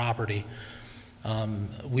on the property.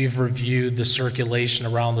 We've reviewed the circulation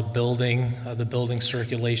around the building. The building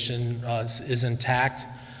circulation is intact.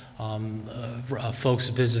 Folks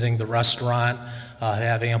visiting the restaurant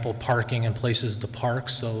have ample parking and places to park,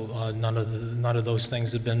 so none of those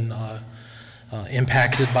things have been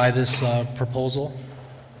impacted by this proposal.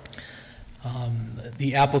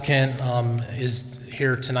 The applicant is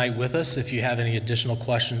here tonight with us if you have any additional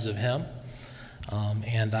questions of him.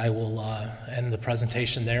 And I will end the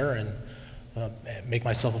presentation there and make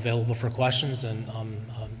myself available for questions. And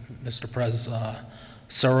Mr.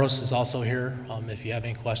 Soros is also here if you have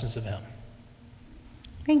any questions of him.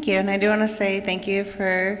 Thank you, and I do want to say thank you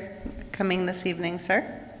for coming this evening,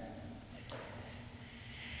 sir.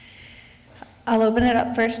 I'll open it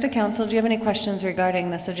up first to council. Do you have any questions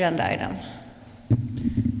regarding this agenda item?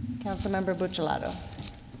 Councilmember Buccellato.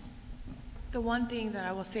 The one thing that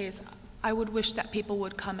I will say is I would wish that people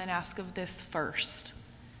would come and ask of this first.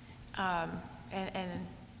 And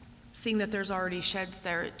seeing that there's already sheds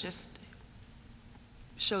there, it just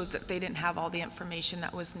shows that they didn't have all the information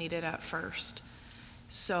that was needed at first.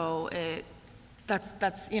 So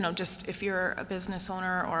that's you know, just if you're a business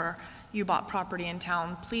owner or you bought property in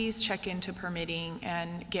town, please check into permitting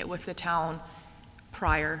and get with the town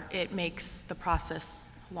prior. It makes the process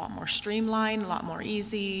a lot more streamlined, a lot more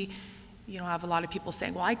easy. You don't have a lot of people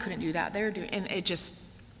saying, well, I couldn't do that, they're doing, and it just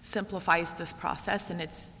simplifies this process, and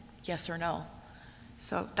it's yes or no.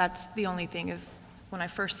 So that's the only thing is, when I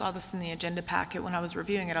first saw this in the agenda packet, when I was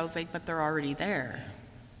reviewing it, I was like, but they're already there.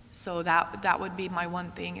 So that would be my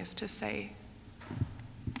one thing, is to say.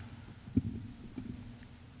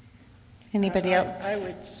 Anybody else? I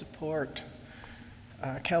would support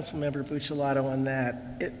Councilmember Buccellato on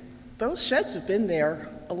that. Those sheds have been there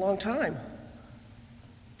a long time.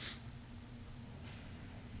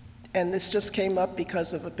 And this just came up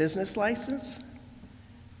because of a business license?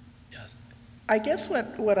 Yes. I guess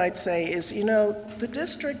what I'd say is, you know, the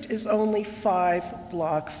district is only 5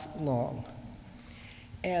 blocks long.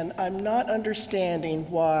 And I'm not understanding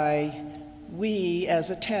why we as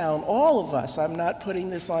a town, all of us, I'm not putting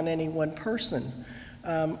this on any one person,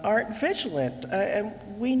 aren't vigilant. And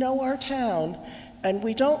we know our town, and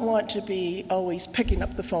we don't want to be always picking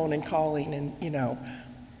up the phone and calling and, you know.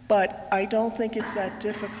 But I don't think it's that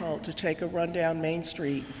difficult to take a run down Main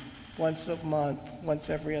Street once a month, once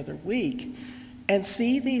every other week, and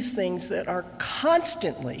see these things that are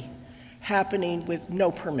constantly happening with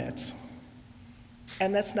no permits.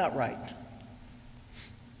 And that's not right.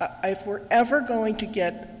 If we're ever going to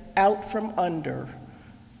get out from under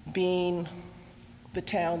being the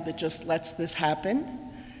town that just lets this happen,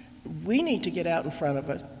 we need to get out in front of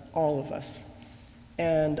us, all of us.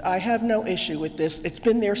 And I have no issue with this. It's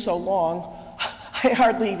been there so long, I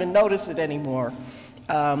hardly even notice it anymore.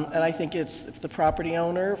 And I think it's, if the property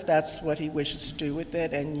owner, if that's what he wishes to do with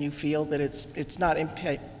it, and you feel that it's not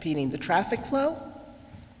impeding the traffic flow.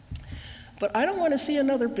 But I don't want to see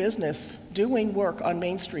another business doing work on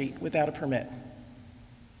Main Street without a permit.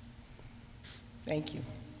 Thank you.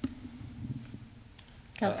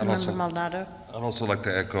 Councilmember Maldonado. I'd also like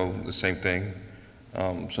to echo the same thing.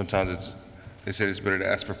 Sometimes they say it's better to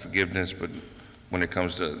ask for forgiveness, but when it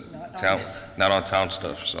comes to not on town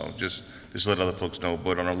stuff, so just let other folks know.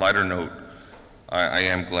 But on a lighter note, I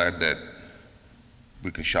am glad that we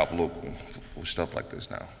can shop local with stuff like this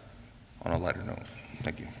now. On a lighter note,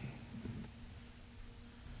 thank you.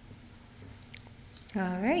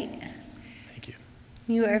 All right. Thank you.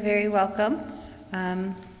 You are very welcome.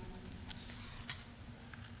 Go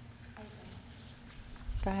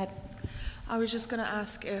ahead. I was just going to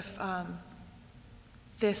ask if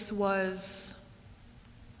this was,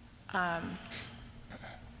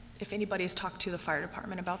 if anybody's talked to the fire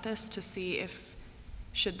department about this to see if,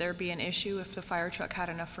 should there be an issue if the fire truck had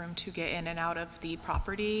enough room to get in and out of the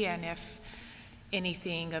property, and if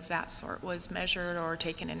anything of that sort was measured or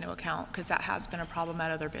taken into account, because that has been a problem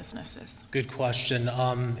at other businesses. Good question,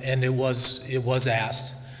 and it was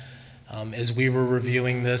asked. As we were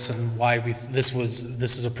reviewing this and why this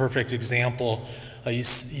is a perfect example. You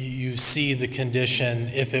see the condition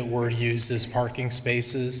if it were used as parking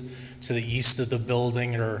spaces to the east of the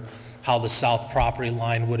building, or how the south property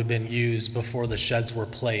line would have been used before the sheds were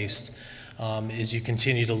placed. As you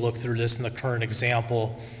continue to look through this in the current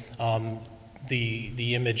example,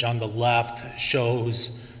 the image on the left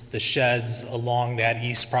shows the sheds along that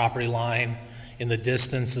east property line. In the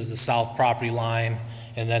distance is the south property line.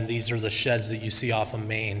 And then these are the sheds that you see off of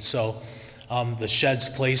Main. So the sheds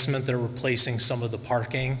placement, they're replacing some of the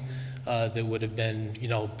parking that would have been,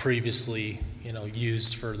 previously,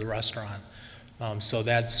 used for the restaurant. So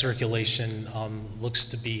that circulation looks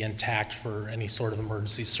to be intact for any sort of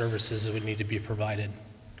emergency services that would need to be provided.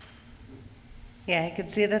 Yeah, I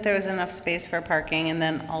could see that there was enough space for parking, and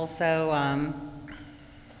then also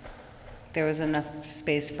there was enough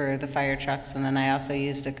space for the fire trucks, and then I also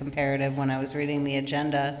used a comparative when I was reading the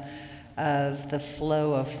agenda of the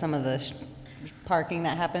flow of some of the parking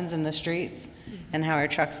that happens in the streets and how our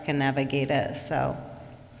trucks can navigate it. So,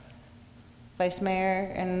 Vice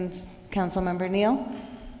Mayor and Councilmember Neal?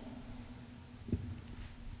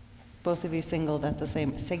 Both of you signaled at the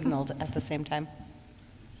same time.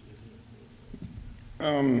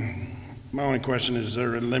 My only question is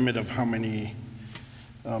there a limit of how many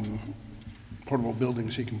portable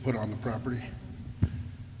buildings he can put on the property?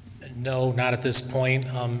 No, not at this point.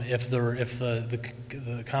 If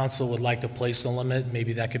the council would like to place a limit,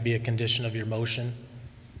 maybe that could be a condition of your motion.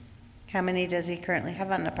 How many does he currently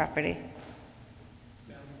have on the property?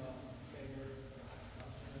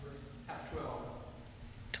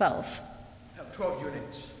 12. I have 12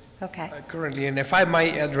 units. Okay. Currently, and if I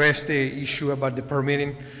might address the issue about the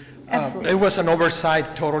permitting. Absolutely. It was an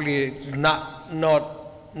oversight, totally, not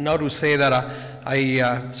to say that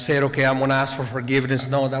I said, okay, I'm gonna ask for forgiveness.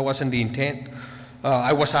 No, that wasn't the intent.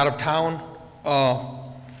 I was out of town.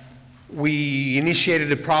 We initiated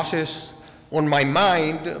the process on my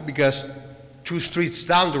mind because 2 streets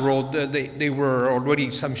down the road, they were already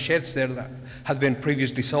some sheds there that had been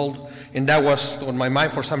previously sold, and that was on my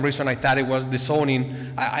mind. For some reason, I thought it was the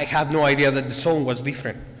zoning. I had no idea that the zone was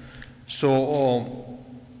different. So,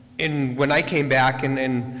 and when I came back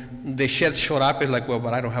and the sheds showed up, it's like, well,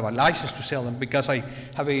 but I don't have a license to sell them because I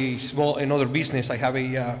have another business. I have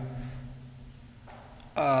a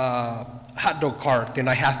hot dog cart, and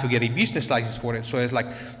I have to get a business license for it. So it's like,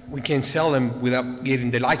 we can't sell them without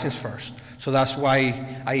getting the license first. So that's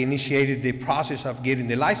why I initiated the process of getting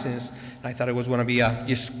the license. I thought it was going to be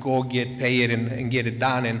just go pay it and get it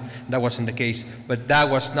done, and that wasn't the case. But that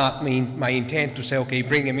was not my intent to say, okay,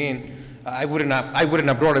 bring him in. I wouldn't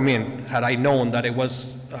have brought him in had I known that it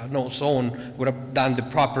was no zone. Would have done the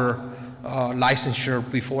proper licensure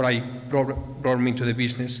before I brought him into the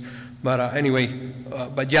business. But anyway,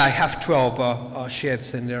 but yeah, I have 12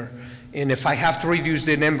 sheds in there. And if I have to reduce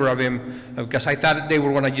the number of them, because I thought they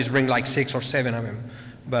were going to just bring like 6 or 7 of them,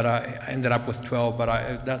 but I ended up with 12.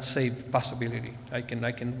 But that's a possibility. I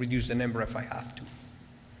can reduce the number if I have to.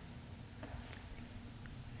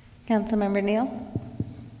 Councilmember Neal?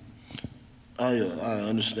 I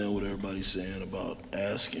understand what everybody's saying about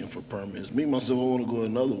asking for permits. Me, myself, I want to go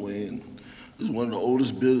another way, and it's one of the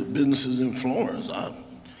oldest businesses in Florence.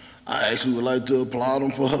 I actually would like to applaud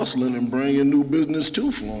them for hustling and bringing new business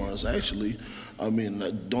to Florence, actually. I mean,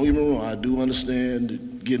 don't get me wrong, I do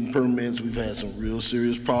understand getting permits. We've had some real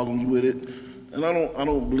serious problems with it. And I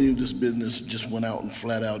don't believe this business just went out and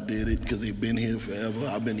flat out did it because they've been here forever.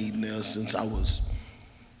 I've been eating there since I was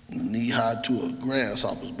knee-high to a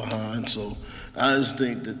grasshopper's behind. So I just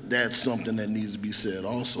think that that's something that needs to be said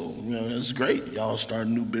also. You know, it's great. Y'all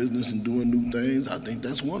starting new business and doing new things. I think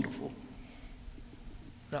that's wonderful.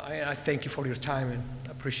 No, I thank you for your time and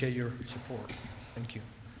appreciate your support. Thank you.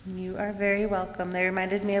 You are very welcome. They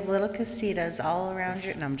reminded me of little casitas all around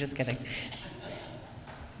your, no, I'm just kidding.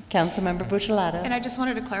 Councilmember Buccellato. And I just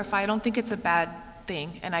wanted to clarify, I don't think it's a bad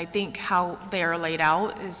thing, and I think how they are laid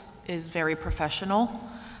out is very professional,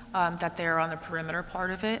 that they're on the perimeter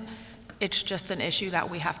part of it. It's just an issue that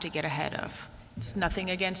we have to get ahead of. It's nothing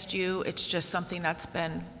against you, it's just something that's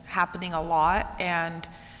been happening a lot, and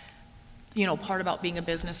you know, part about being a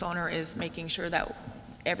business owner is making sure that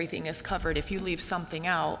everything is covered. If you leave something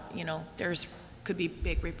out, you know, could be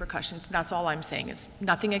big repercussions. That's all I'm saying. It's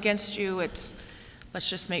nothing against you. Let's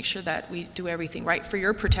just make sure that we do everything right for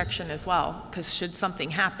your protection as well. Because should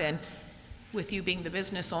something happen with you being the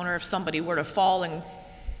business owner, if somebody were to fall and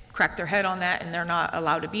crack their head on that and they're not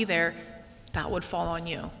allowed to be there, that would fall on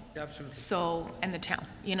you. Absolutely. So, and the town,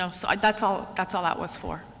 you know, so that's all that was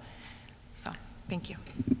for. So, thank you.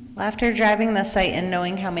 Well, after driving the site and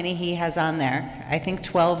knowing how many he has on there, I think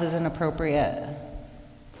 12 is an appropriate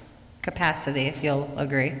capacity, if you'll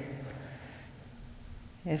agree.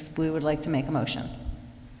 If we would like to make a motion.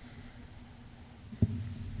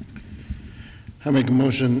 I make a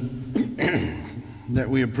motion that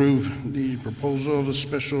we approve the proposal of a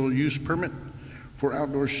special use permit for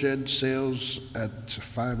outdoor shed sales at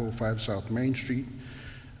 505 South Main Street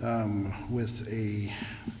with a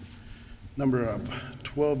number of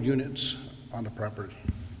 12 units on the property.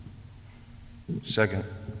 Second.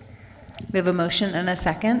 We have a motion and a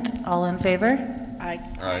second. All in favor? Aye.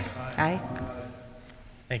 Aye. Aye.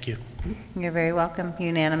 Thank you. You're very welcome.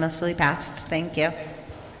 Unanimously passed. Thank you.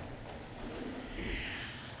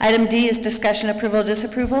 Item D is discussion, approval,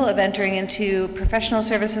 disapproval of entering into professional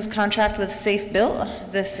services contract with Safe Built.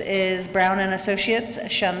 This is Brown and Associates,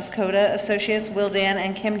 Shums Coda Associates, Wildan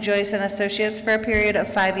and Kim Joyce and Associates for a period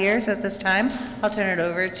of 5 years at this time. I'll turn it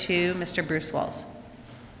over to Mr. Bruce Walls.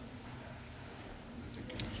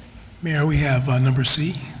 Mayor, we have number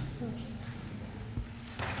C.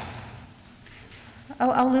 Oh,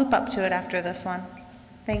 I'll loop up to it after this one.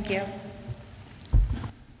 Thank you.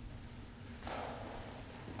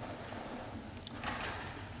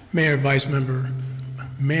 Mayor, Vice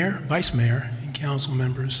Mayor, and council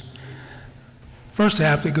members. First, I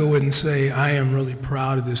have to go ahead and say I am really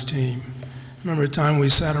proud of this team. Remember the time we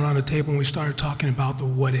sat around the table and we started talking about the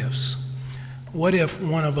what ifs. What if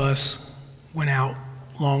one of us went out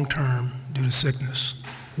long-term due to sickness?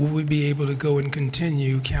 Would we be able to go and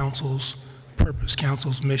continue council's purpose,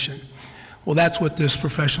 council's mission? Well, that's what this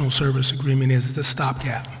professional service agreement is. It's a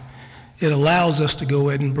stopgap. It allows us to go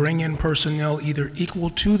ahead and bring in personnel either equal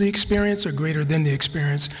to the experience or greater than the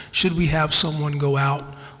experience should we have someone go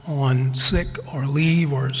out on sick or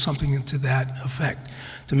leave or something to that effect,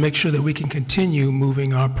 to make sure that we can continue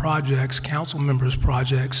moving our projects, council members'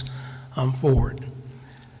 projects, forward.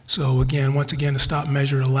 So again, once again, the stop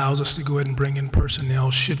measure allows us to go ahead and bring in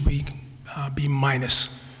personnel should we be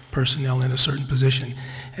minus personnel in a certain position.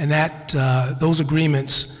 And that those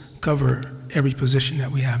agreements cover every position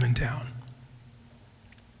that we have in town.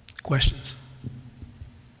 Questions?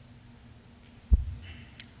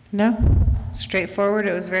 No? Straightforward.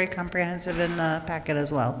 It was very comprehensive in the packet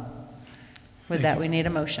as well. With that, we need a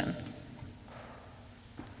motion.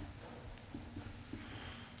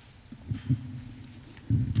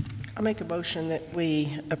 I'll make a motion that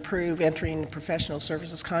we approve entering a professional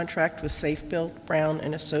services contract with Safe Built, Brown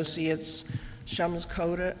and Associates, Shums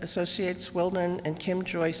Coda Associates, Wilden and Kim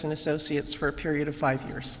Joyce and Associates for a period of 5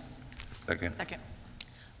 years. Second. Second.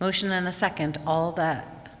 Motion and a second. All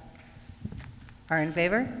that are in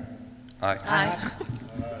favor? Aye. Aye.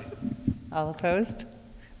 All opposed?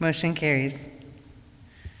 Motion carries.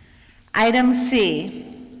 Item C,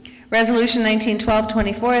 Resolution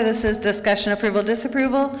 1912-24. This is discussion, approval,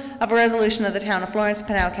 disapproval of a resolution of the Town of Florence,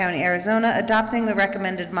 Pinal County, Arizona, adopting the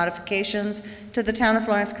recommended modifications to the Town of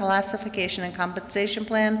Florence classification and compensation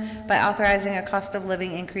plan by authorizing a cost of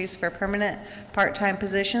living increase for permanent part-time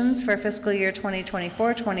positions for fiscal year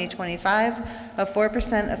 2024-2025 of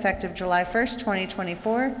 4% effective July 1st,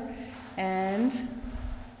 2024. And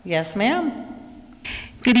yes, ma'am.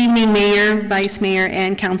 Good evening, Mayor, Vice Mayor,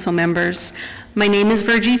 and council members. My name is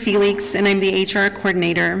Virgie Felix, and I'm the HR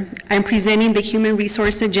coordinator. I'm presenting the Human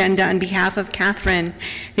Resource Agenda on behalf of Catherine,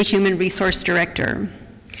 the Human Resource Director.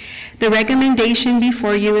 The recommendation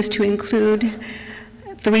before you is to include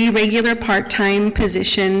 3 regular part-time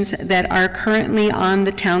positions that are currently on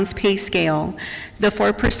the town's pay scale, the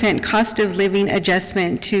 4% cost of living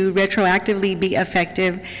adjustment to retroactively be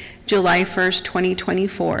effective July 1st,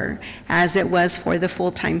 2024, as it was for the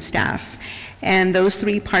full-time staff. And those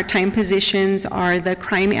 3 part-time positions are the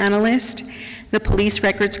crime analyst, the police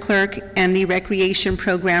records clerk, and the recreation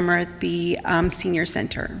programmer at the senior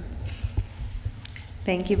center.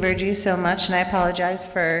 Thank you, Virgie, so much, and I apologize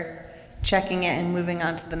for checking it and moving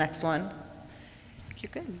on to the next one.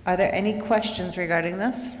 You're good. Are there any questions regarding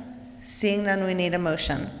this? Seeing none, we need a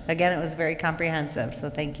motion. Again, it was very comprehensive,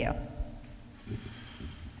 so thank you.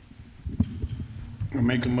 I'll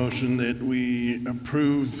make a motion that we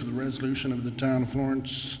approve the resolution of the Town of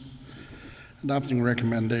Florence adopting a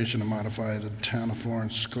recommendation to modify the Town of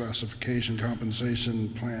Florence classification compensation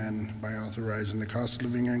plan by authorizing the cost of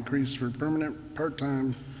living increase for permanent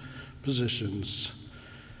part-time positions.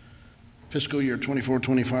 Fiscal year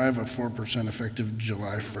 24-25 of 4% effective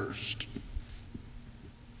July 1st,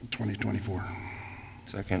 2024.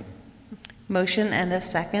 Second. Motion and a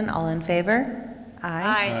second. All in favor? Aye.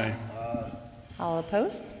 Aye. All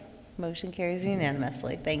opposed? Motion carries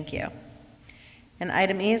unanimously. Thank you. And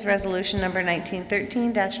item E is resolution number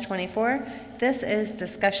 1913-24. This is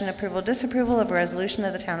discussion, approval, disapproval of a resolution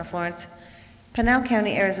of the Town of Florence, Pinal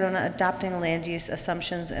County, Arizona, adopting land use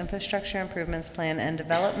assumptions, infrastructure improvements plan and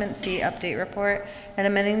development fee update report, and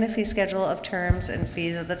amending the fee schedule of terms and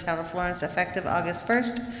fees of the Town of Florence effective August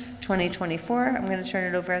 1st, 2024. I'm going to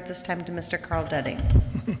turn it over at this time to Mr. Carl Dudding.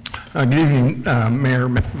 Good evening, Mayor,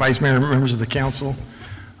 Vice Mayor, members of the council.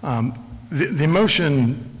 The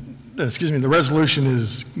resolution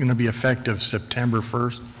is going to be effective September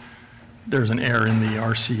 1st. There's an error in the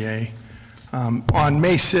RCA. On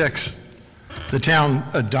May 6th, the town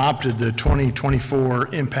adopted the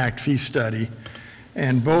 2024 impact fee study,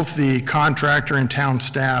 and both the contractor and town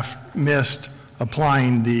staff missed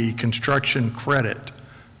applying the construction credit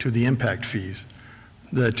to the impact fees.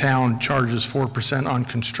 The town charges 4% on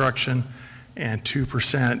construction and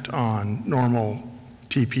 2% on normal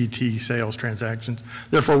TPT sales transactions.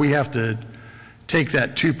 Therefore, we have to take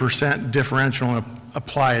that 2% differential and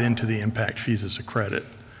apply it into the impact fees as a credit.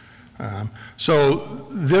 So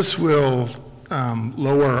this will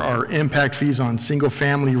lower our impact fees on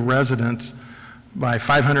single-family residents by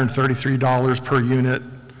 $533 per unit,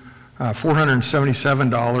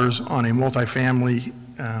 $477 on a multifamily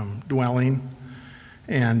dwelling,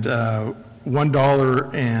 and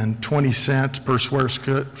 $1.20 per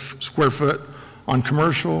square foot on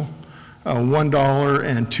commercial,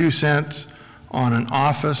 $1.02 on an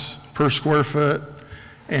office per square foot,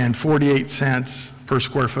 and 48 cents per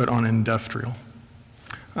square foot on industrial.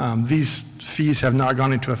 These fees have not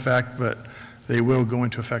gone into effect, but they will go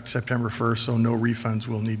into effect September 1st, so no refunds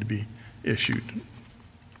will need to be issued.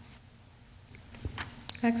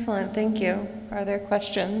 Excellent, thank you. Are there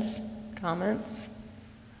questions, comments?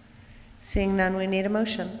 Seeing none, we need a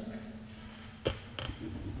motion.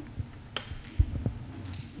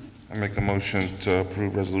 I make a motion to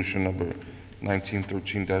approve resolution number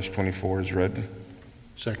 1913-24 is read.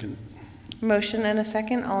 Second. Motion and a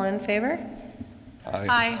second, all in favor? Aye.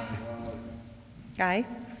 Aye. Aye,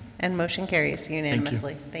 and motion carries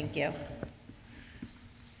unanimously. Thank you.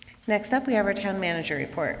 Next up, we have our town manager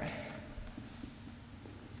report.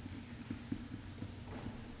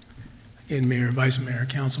 Again, Mayor, Vice Mayor,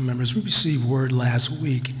 council members, we received word last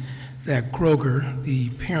week that Kroger,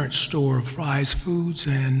 the parent store of Fry's Foods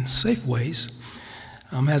and Safeways,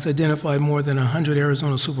 has identified more than 100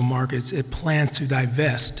 Arizona supermarkets it plans to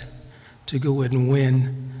divest to go ahead and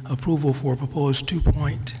win approval for a proposed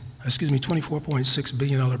 $24.6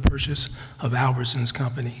 billion purchase of Albertsons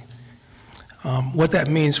Company. What that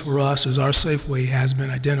means for us is our Safeway has been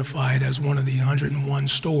identified as one of the 101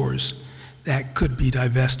 stores that could be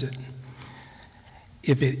divested.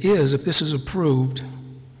 If this is approved,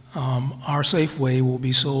 our Safeway will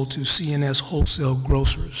be sold to CNS Wholesale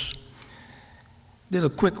Grocers. Did a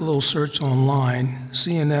quick little search online.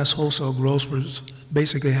 CNS Wholesale Grocers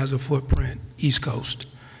basically has a footprint East Coast.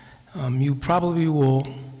 You probably will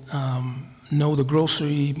know the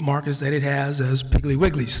grocery markets that it has as Piggly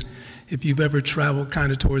Wiggly's. If you've ever traveled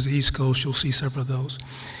kind of towards the East Coast, you'll see several of those.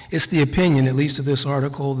 It's the opinion, at least of this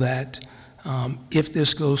article, that if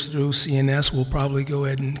this goes through, CNS will probably go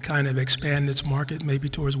ahead and kind of expand its market maybe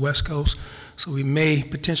towards West Coast. So we may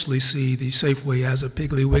potentially see the Safeway as a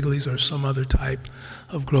Piggly Wiggly's or some other type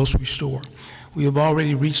of grocery store. We have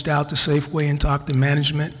already reached out to Safeway and talked to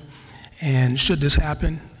management, and should this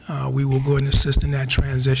happen, we will go ahead and assist in that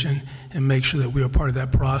transition and make sure that we are part of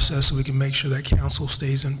that process so we can make sure that council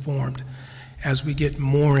stays informed. As we get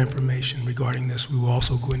more information regarding this, we will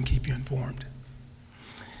also go ahead and keep you informed.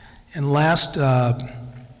 And last,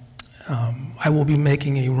 I will be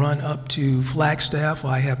making a run up to Flagstaff.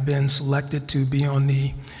 I have been selected to be on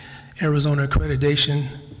the Arizona Accreditation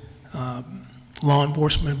Law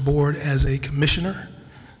Enforcement Board as a commissioner.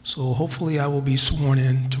 So hopefully I will be sworn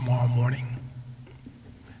in tomorrow morning.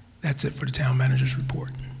 That's it for the town manager's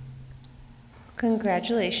report.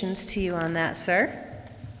 Congratulations to you on that, sir.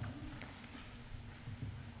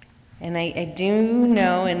 And I do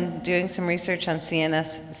know, in doing some research on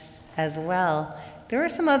CNS as well, there were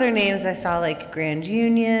some other names I saw, like Grand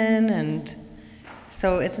Union, and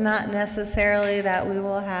so it's not necessarily that we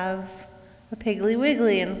will have a Piggly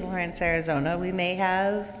Wiggly in Florence, Arizona. We may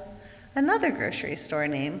have another grocery store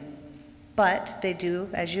name, but they do,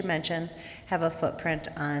 as you mentioned, have a footprint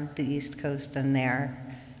on the East Coast, and they're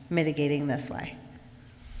mitigating this way.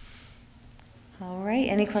 All right,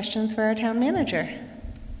 any questions for our town manager?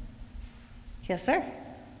 Yes, sir.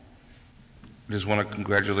 Just want to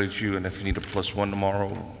congratulate you, and if you need a +1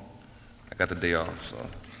 tomorrow, I got the day off, so.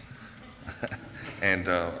 And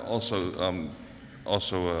also,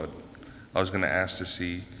 I was going to ask to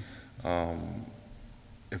see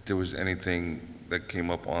if there was anything that came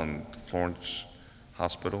up on Florence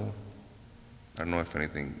Hospital. I don't know if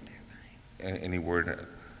anything, any word,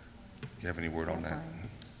 you have any word on that?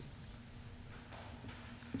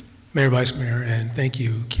 Mayor, Vice Mayor, and thank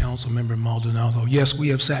you, Council Member Maldonado. Yes, we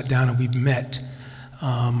have sat down and we've met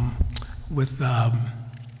with, I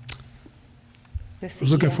was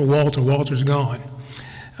looking for Walter. Walter's gone.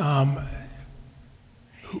 I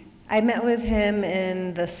met with him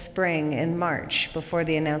in the spring, in March, before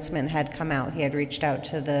the announcement had come out. He had reached out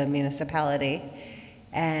to the municipality,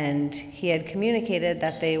 and he had communicated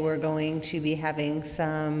that they were going to be having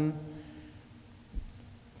some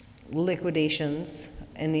liquidations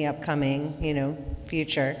in the upcoming,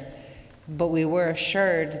 future. But we were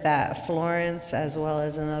assured that Florence, as well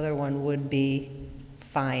as another one, would be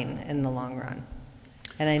fine in the long run.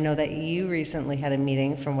 And I know that you recently had a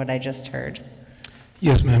meeting, from what I just heard.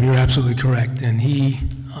 Yes, ma'am, you're absolutely correct. And he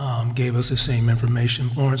gave us the same information.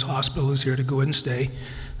 Florence Hospital is here to go ahead and stay.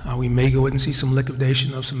 We may go ahead and see some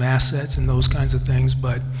liquidation of some assets and those kinds of things,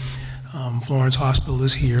 but Florence Hospital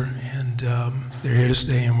is here, and they're here to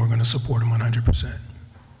stay, and we're going to support them 100%.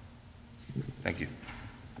 Thank you.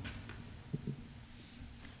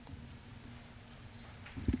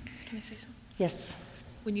 Can I say something? Yes.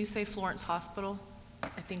 When you say Florence Hospital,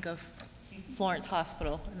 I think of Florence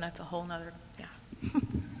Hospital, and that's a whole nother, yeah.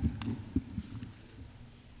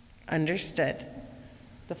 Understood.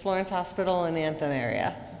 The Florence Hospital and Anthem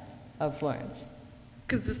area of Florence.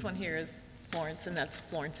 Because this one here is Florence, and that's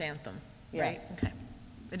Florence Anthem, right? Yes. Okay.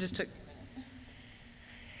 It just took.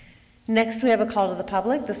 Next, we have a call to the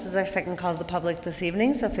public. This is our second call to the public this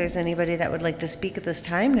evening, so if there's anybody that would like to speak at this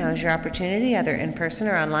time, now is your opportunity, either in person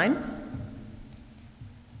or online.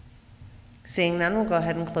 Seeing none, we'll go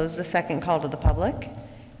ahead and close the second call to the public,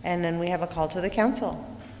 and then we have a call to the council.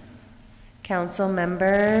 Council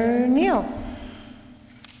Member Neal.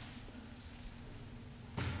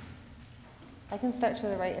 I can start to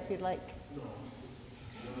the right if you'd like.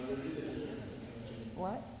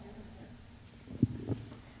 What?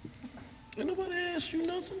 Ain't nobody asked you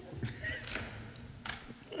nothing?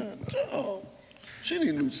 Oh, she need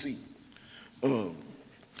a new seat.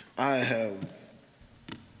 I have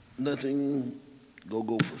nothing. Go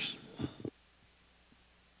Gophers.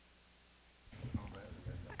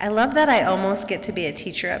 I love that I almost get to be a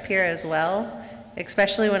teacher up here as well,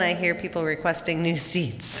 especially when I hear people requesting new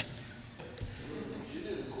seats.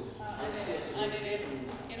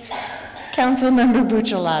 Councilmember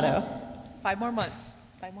Buccellato. 5 more months,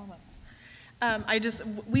 5 more months.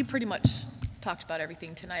 We pretty much talked about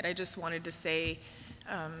everything tonight. I just wanted to say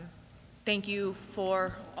thank you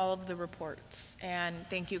for all of the reports, and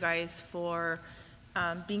thank you guys for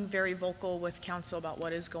being very vocal with council about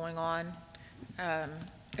what is going on.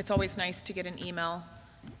 It's always nice to get an email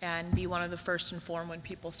and be one of the first informed when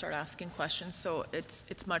people start asking questions, so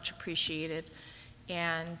it's much appreciated.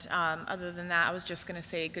 And other than that, I was just going to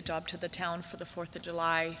say good job to the town for the 4th of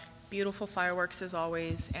July. Beautiful fireworks as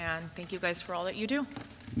always, and thank you guys for all that you do.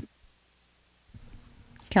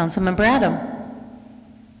 Councilmember Adam.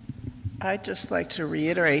 I'd just like to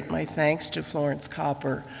reiterate my thanks to Florence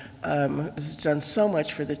Copper, who's done so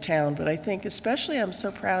much for the town, but I think especially I'm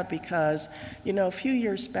so proud because, you know, a few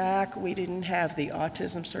years back, we didn't have the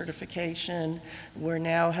autism certification. We're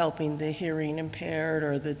now helping the hearing impaired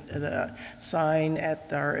or the sign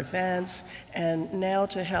at our events, and now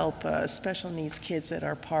to help special needs kids at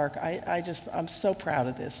our park. I'm so proud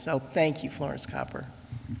of this, so thank you, Florence Copper.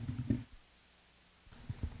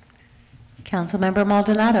 Councilmember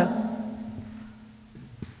Maldonado.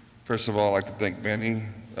 First of all, I'd like to thank Benny.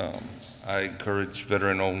 I encourage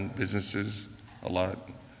veteran-owned businesses a lot.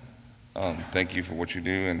 Thank you for what you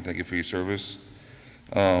do, and thank you for your service.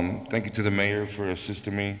 Thank you to the mayor for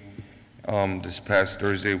assisting me. This past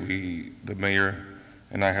Thursday, the mayor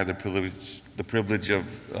and I had the privilege of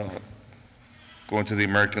going to the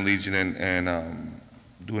American Legion and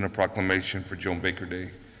doing a proclamation for Joan Baker Day,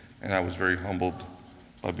 and I was very humbled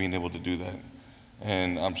by being able to do that.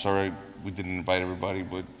 And I'm sorry we didn't invite everybody,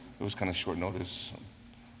 but it was kind of short notice.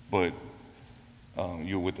 But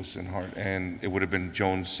you were with us in heart, and it would have been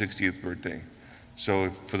Joan's 60th birthday.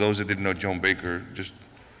 So for those that didn't know Joan Baker, just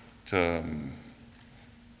to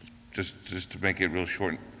make it real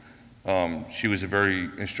short, she was a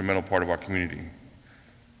very instrumental part of our community,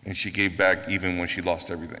 and she gave back even when she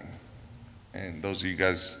lost everything. And those of you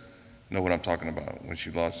guys know what I'm talking about. When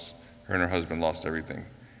she lost, her and her husband lost everything,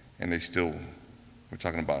 and they still were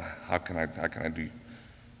talking about how can I do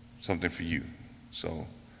something for you. So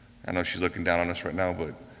I know she's looking down on us right now,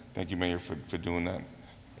 but thank you, Mayor, for doing that.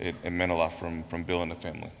 It meant a lot from Bill and the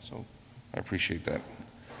family, so I appreciate that.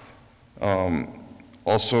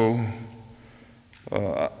 Also,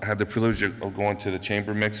 I had the privilege of going to the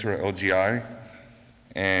chamber mixer at LGI,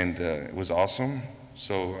 and it was awesome.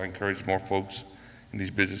 So I encourage more folks in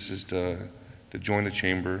these businesses to join the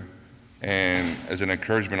chamber. And as an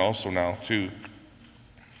encouragement also now, too,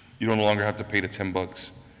 you no longer have to pay the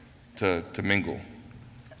 $10 to mingle.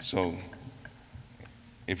 So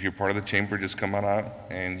if you're part of the chamber, just come on out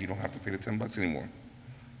and you don't have to pay the $10 anymore.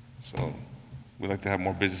 So we'd like to have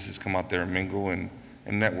more businesses come out there and mingle and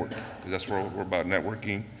network, because that's what we're about,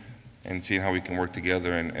 networking and seeing how we can work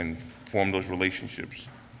together and form those relationships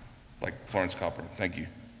like Florence Copper. Thank you.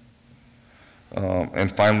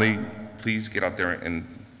 And finally, please get out there and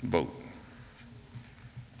vote.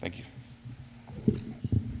 Thank you.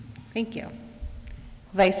 Thank you.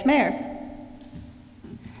 Vice Mayor.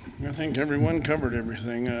 I think everyone covered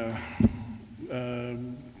everything.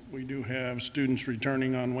 We do have students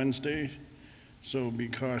returning on Wednesday, so be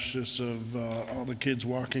cautious of all the kids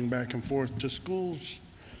walking back and forth to schools.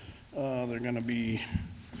 There are going to be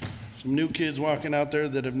some new kids walking out there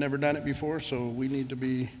that have never done it before, so we need to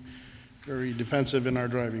be very defensive in our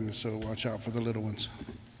driving, so watch out for the little ones.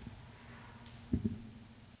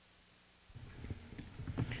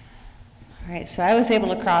 All right, so I was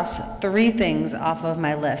able to cross 3 things off of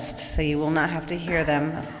my list, so you will not have to hear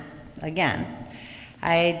them again.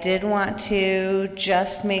 I did want to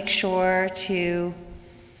just make sure to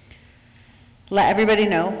let everybody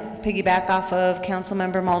know, piggyback off of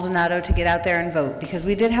Councilmember Maldonado, to get out there and vote, because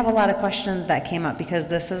we did have a lot of questions that came up because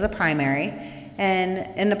this is a primary.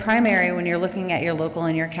 And in the primary, when you're looking at your local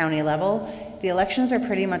and your county level, the elections are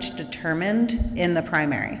pretty much determined in the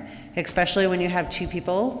primary, especially when you have two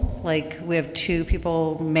people, like we have two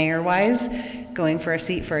people mayor-wise going for a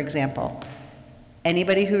seat, for example.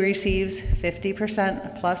 Anybody who receives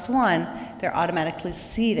 50% plus one, they're automatically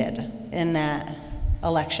seated in that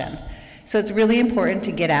election. So it's really important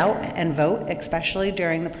to get out and vote, especially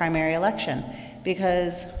during the primary election,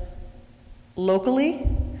 because locally,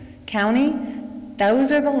 county,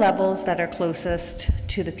 those are the levels that are closest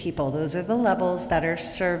to the people. Those are the levels that are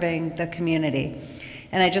serving the community.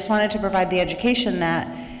 And I just wanted to provide the education that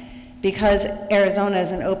because Arizona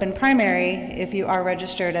is an open primary, if you are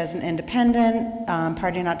registered as an independent,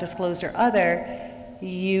 party not disclosed or other,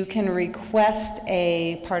 you can request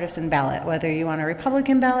a partisan ballot, whether you want a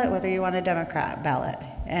Republican ballot, whether you want a Democrat ballot.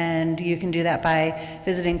 And you can do that by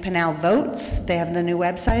visiting Pinal Votes. They have the new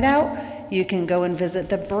website out. You can go and visit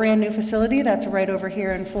the brand new facility that's right over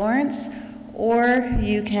here in Florence, or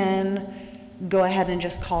you can go ahead and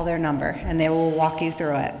just call their number and they will walk you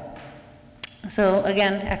through it. So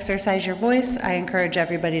again, exercise your voice. I encourage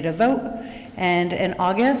everybody to vote. And in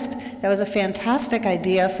August, that was a fantastic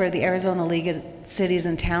idea for the Arizona League of Cities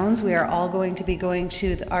and Towns. We are all going to be going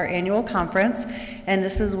to our annual conference, and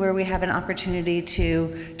this is where we have an opportunity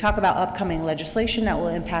to talk about upcoming legislation that will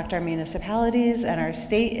impact our municipalities and our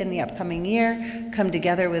state in the upcoming year, come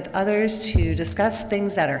together with others to discuss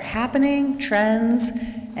things that are happening, trends,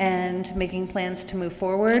 and making plans to move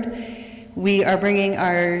forward. We are bringing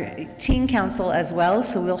our teen council as well,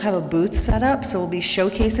 so we'll have a booth set up, so we'll be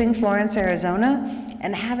showcasing Florence, Arizona,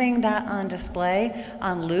 and having that on display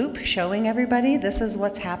on loop, showing everybody this is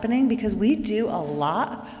what's happening, because we do a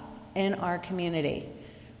lot in our community.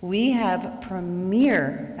 We have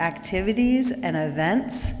premier activities and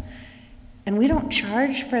events, and we don't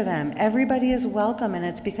charge for them. Everybody is welcome, and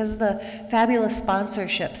it's because of the fabulous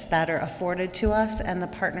sponsorships that are afforded to us and the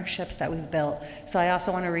partnerships that we've built. So I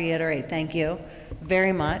also want to reiterate, thank you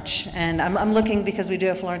very much. And I'm looking, because we do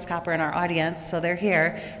have Florence Copper in our audience, so they're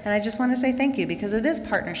here. And I just want to say thank you, because it is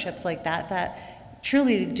partnerships like that that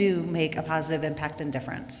truly do make a positive impact and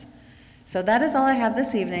difference. So that is all I have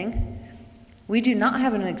this evening. We do not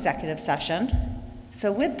have an executive session.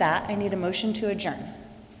 So with that, I need a motion to adjourn.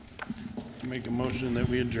 Make a motion that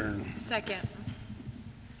we adjourn. Second.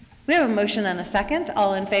 We have a motion and a second.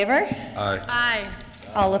 All in favor? Aye. Aye.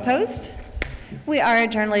 All opposed? We are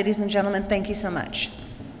adjourned, ladies and gentlemen. Thank you so much.